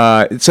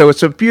 so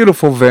it's a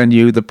beautiful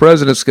venue. The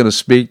president's going to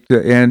speak,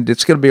 and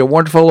it's going to be a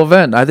wonderful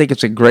event. I think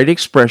it's a great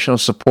expression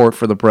of support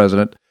for the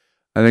president.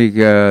 I think,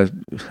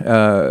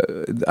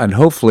 and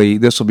hopefully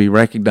this will be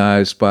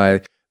recognized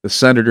by the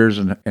senators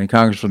and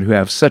congressmen who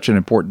have such an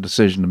important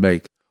decision to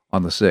make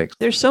on the 6th.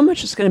 There's so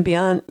much that's going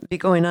to be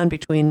going on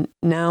between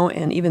now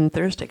and even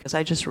Thursday, because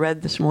I just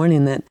read this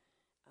morning that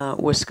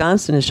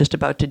Wisconsin is just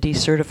about to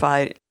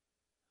decertify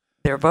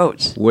their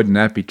votes. Wouldn't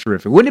that be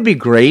terrific? Wouldn't it be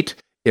great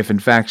if, in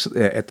fact,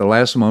 at the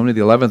last moment,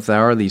 the 11th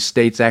hour, these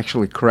states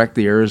actually correct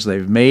the errors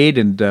they've made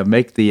and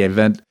make the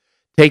event,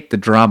 take the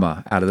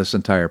drama out of this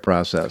entire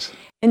process?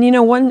 And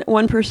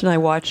one person I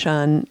watch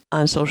on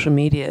social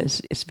media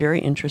is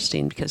very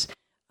interesting, because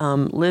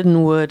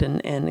Lindenwood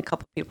and a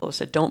couple of people have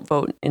said, don't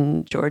vote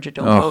in Georgia,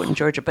 vote in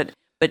Georgia. But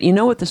you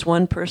know what this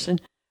one person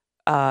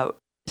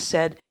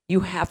said?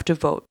 You have to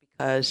vote,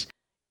 because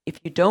if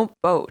you don't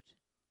vote,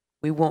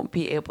 we won't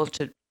be able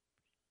to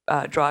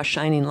draw a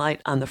shining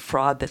light on the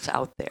fraud that's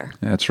out there.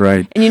 That's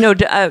right.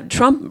 And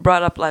Trump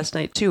brought up last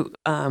night too,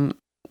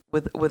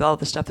 with all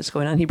the stuff that's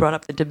going on, he brought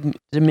up the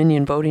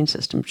Dominion voting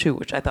system too,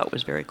 which I thought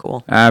was very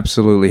cool.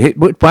 Absolutely. Hey,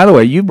 by the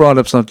way, you brought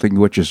up something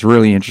which is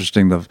really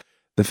interesting.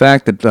 The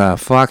fact that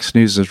Fox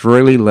News has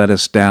really let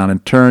us down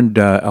and turned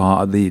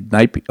the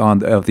night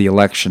of the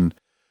election,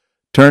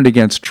 turned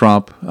against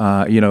Trump.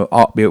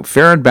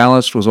 Fair and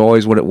balanced was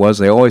always what it was.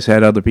 They always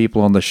had other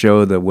people on the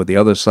show with the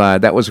other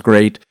side. That was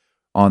great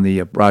on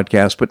the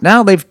broadcast. But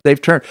now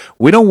they've turned.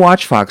 We don't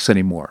watch Fox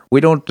anymore. We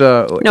don't.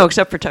 No,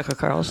 except for Tucker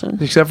Carlson.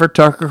 Except for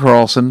Tucker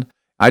Carlson.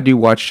 I do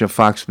watch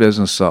Fox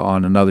Business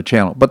on another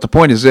channel. But the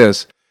point is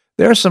this: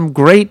 there are some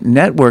great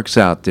networks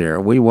out there.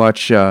 We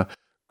watch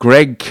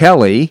Greg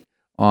Kelly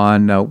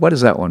on, what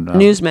is that one?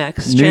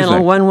 Newsmax,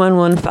 channel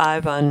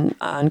 1115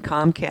 on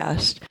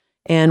Comcast.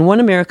 And One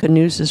America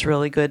News is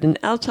really good. And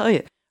I'll tell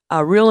you,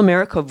 Real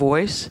America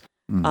Voice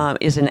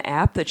is an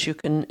app that you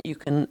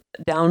can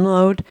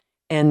download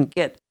and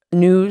get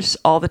news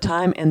all the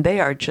time, and they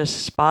are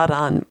just spot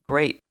on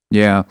great.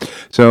 Yeah.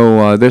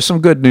 So there's some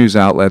good news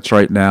outlets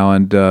right now,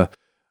 and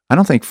I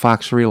don't think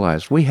Fox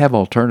realized we have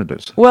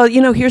alternatives. Well,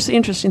 here's the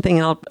interesting thing,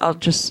 and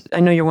I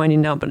know you're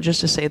winding down, but just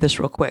to say this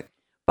real quick.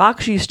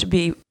 Fox used to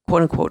be,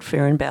 quote unquote,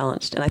 fair and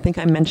balanced. And I think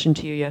I mentioned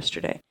to you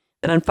yesterday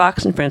that on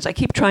Fox and Friends, I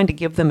keep trying to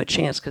give them a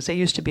chance, because they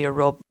used to be a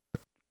real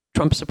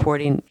Trump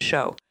supporting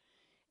show.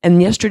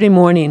 And yesterday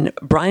morning,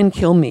 Brian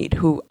Kilmeade,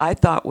 who I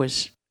thought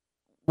was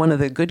one of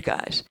the good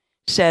guys,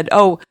 said,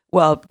 oh,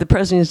 well, the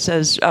president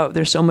says, oh,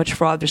 there's so much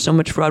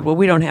fraud. Well,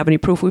 we don't have any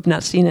proof. We've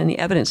not seen any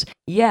evidence.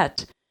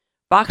 Yet,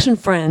 Fox and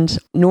Friends,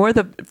 nor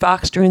the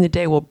Fox during the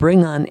day, will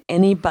bring on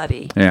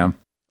anybody. Yeah.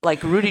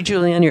 Like Rudy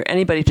Giuliani or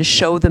anybody, to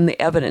show them the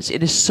evidence.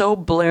 It is so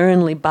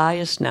blaringly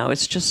biased now.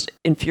 It's just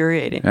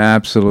infuriating.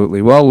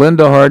 Absolutely. Well,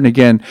 Linda Harden,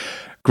 again,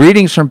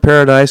 greetings from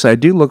paradise. I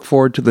do look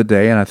forward to the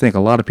day, and I think a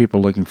lot of people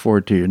are looking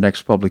forward to your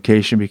next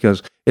publication,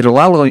 because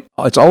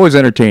it's always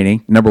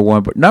entertaining, number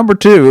one. But number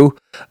two,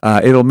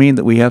 it'll mean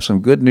that we have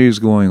some good news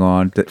going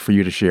on for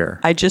you to share.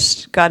 I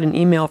just got an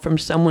email from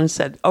someone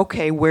said,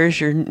 "Okay, where's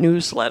your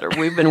newsletter?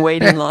 We've been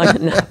waiting long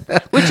enough,"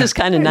 which is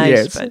kind of nice.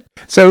 Yes. But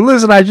So,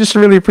 Liz and I just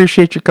really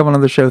appreciate you coming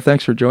on the show.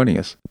 Thanks for joining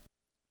us.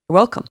 you're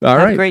welcome. All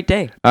Have right. a great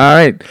day. All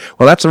right.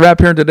 Well, that's a wrap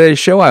here in today's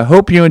show. I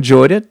hope you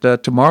enjoyed it.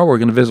 Tomorrow we're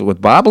going to visit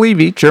with Bob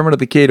Levy, chairman of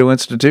the Cato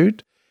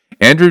Institute.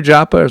 Andrew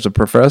Joppa is a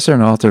professor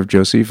and author of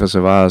Josephus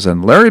of Oz,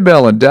 and Larry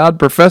Bell, endowed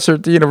professor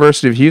at the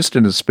University of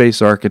Houston in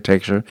space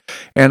architecture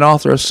and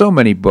author of so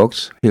many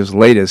books, his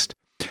latest,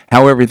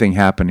 How Everything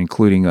Happened,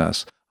 Including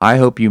Us. I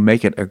hope you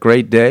make it a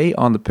great day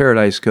on the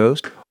Paradise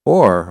Coast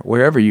or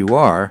wherever you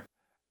are.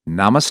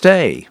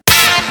 Namaste.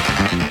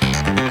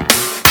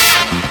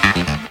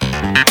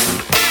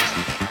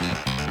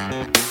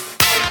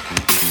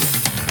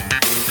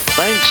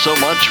 Thanks so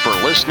much for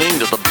listening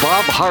to The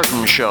Bob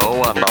Harden Show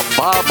on the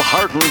Bob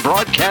Harden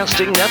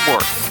Broadcasting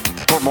Network.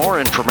 For more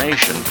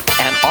information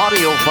and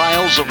audio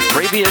files of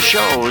previous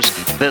shows,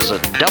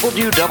 visit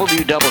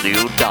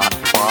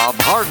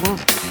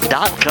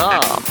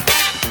www.bobharden.com.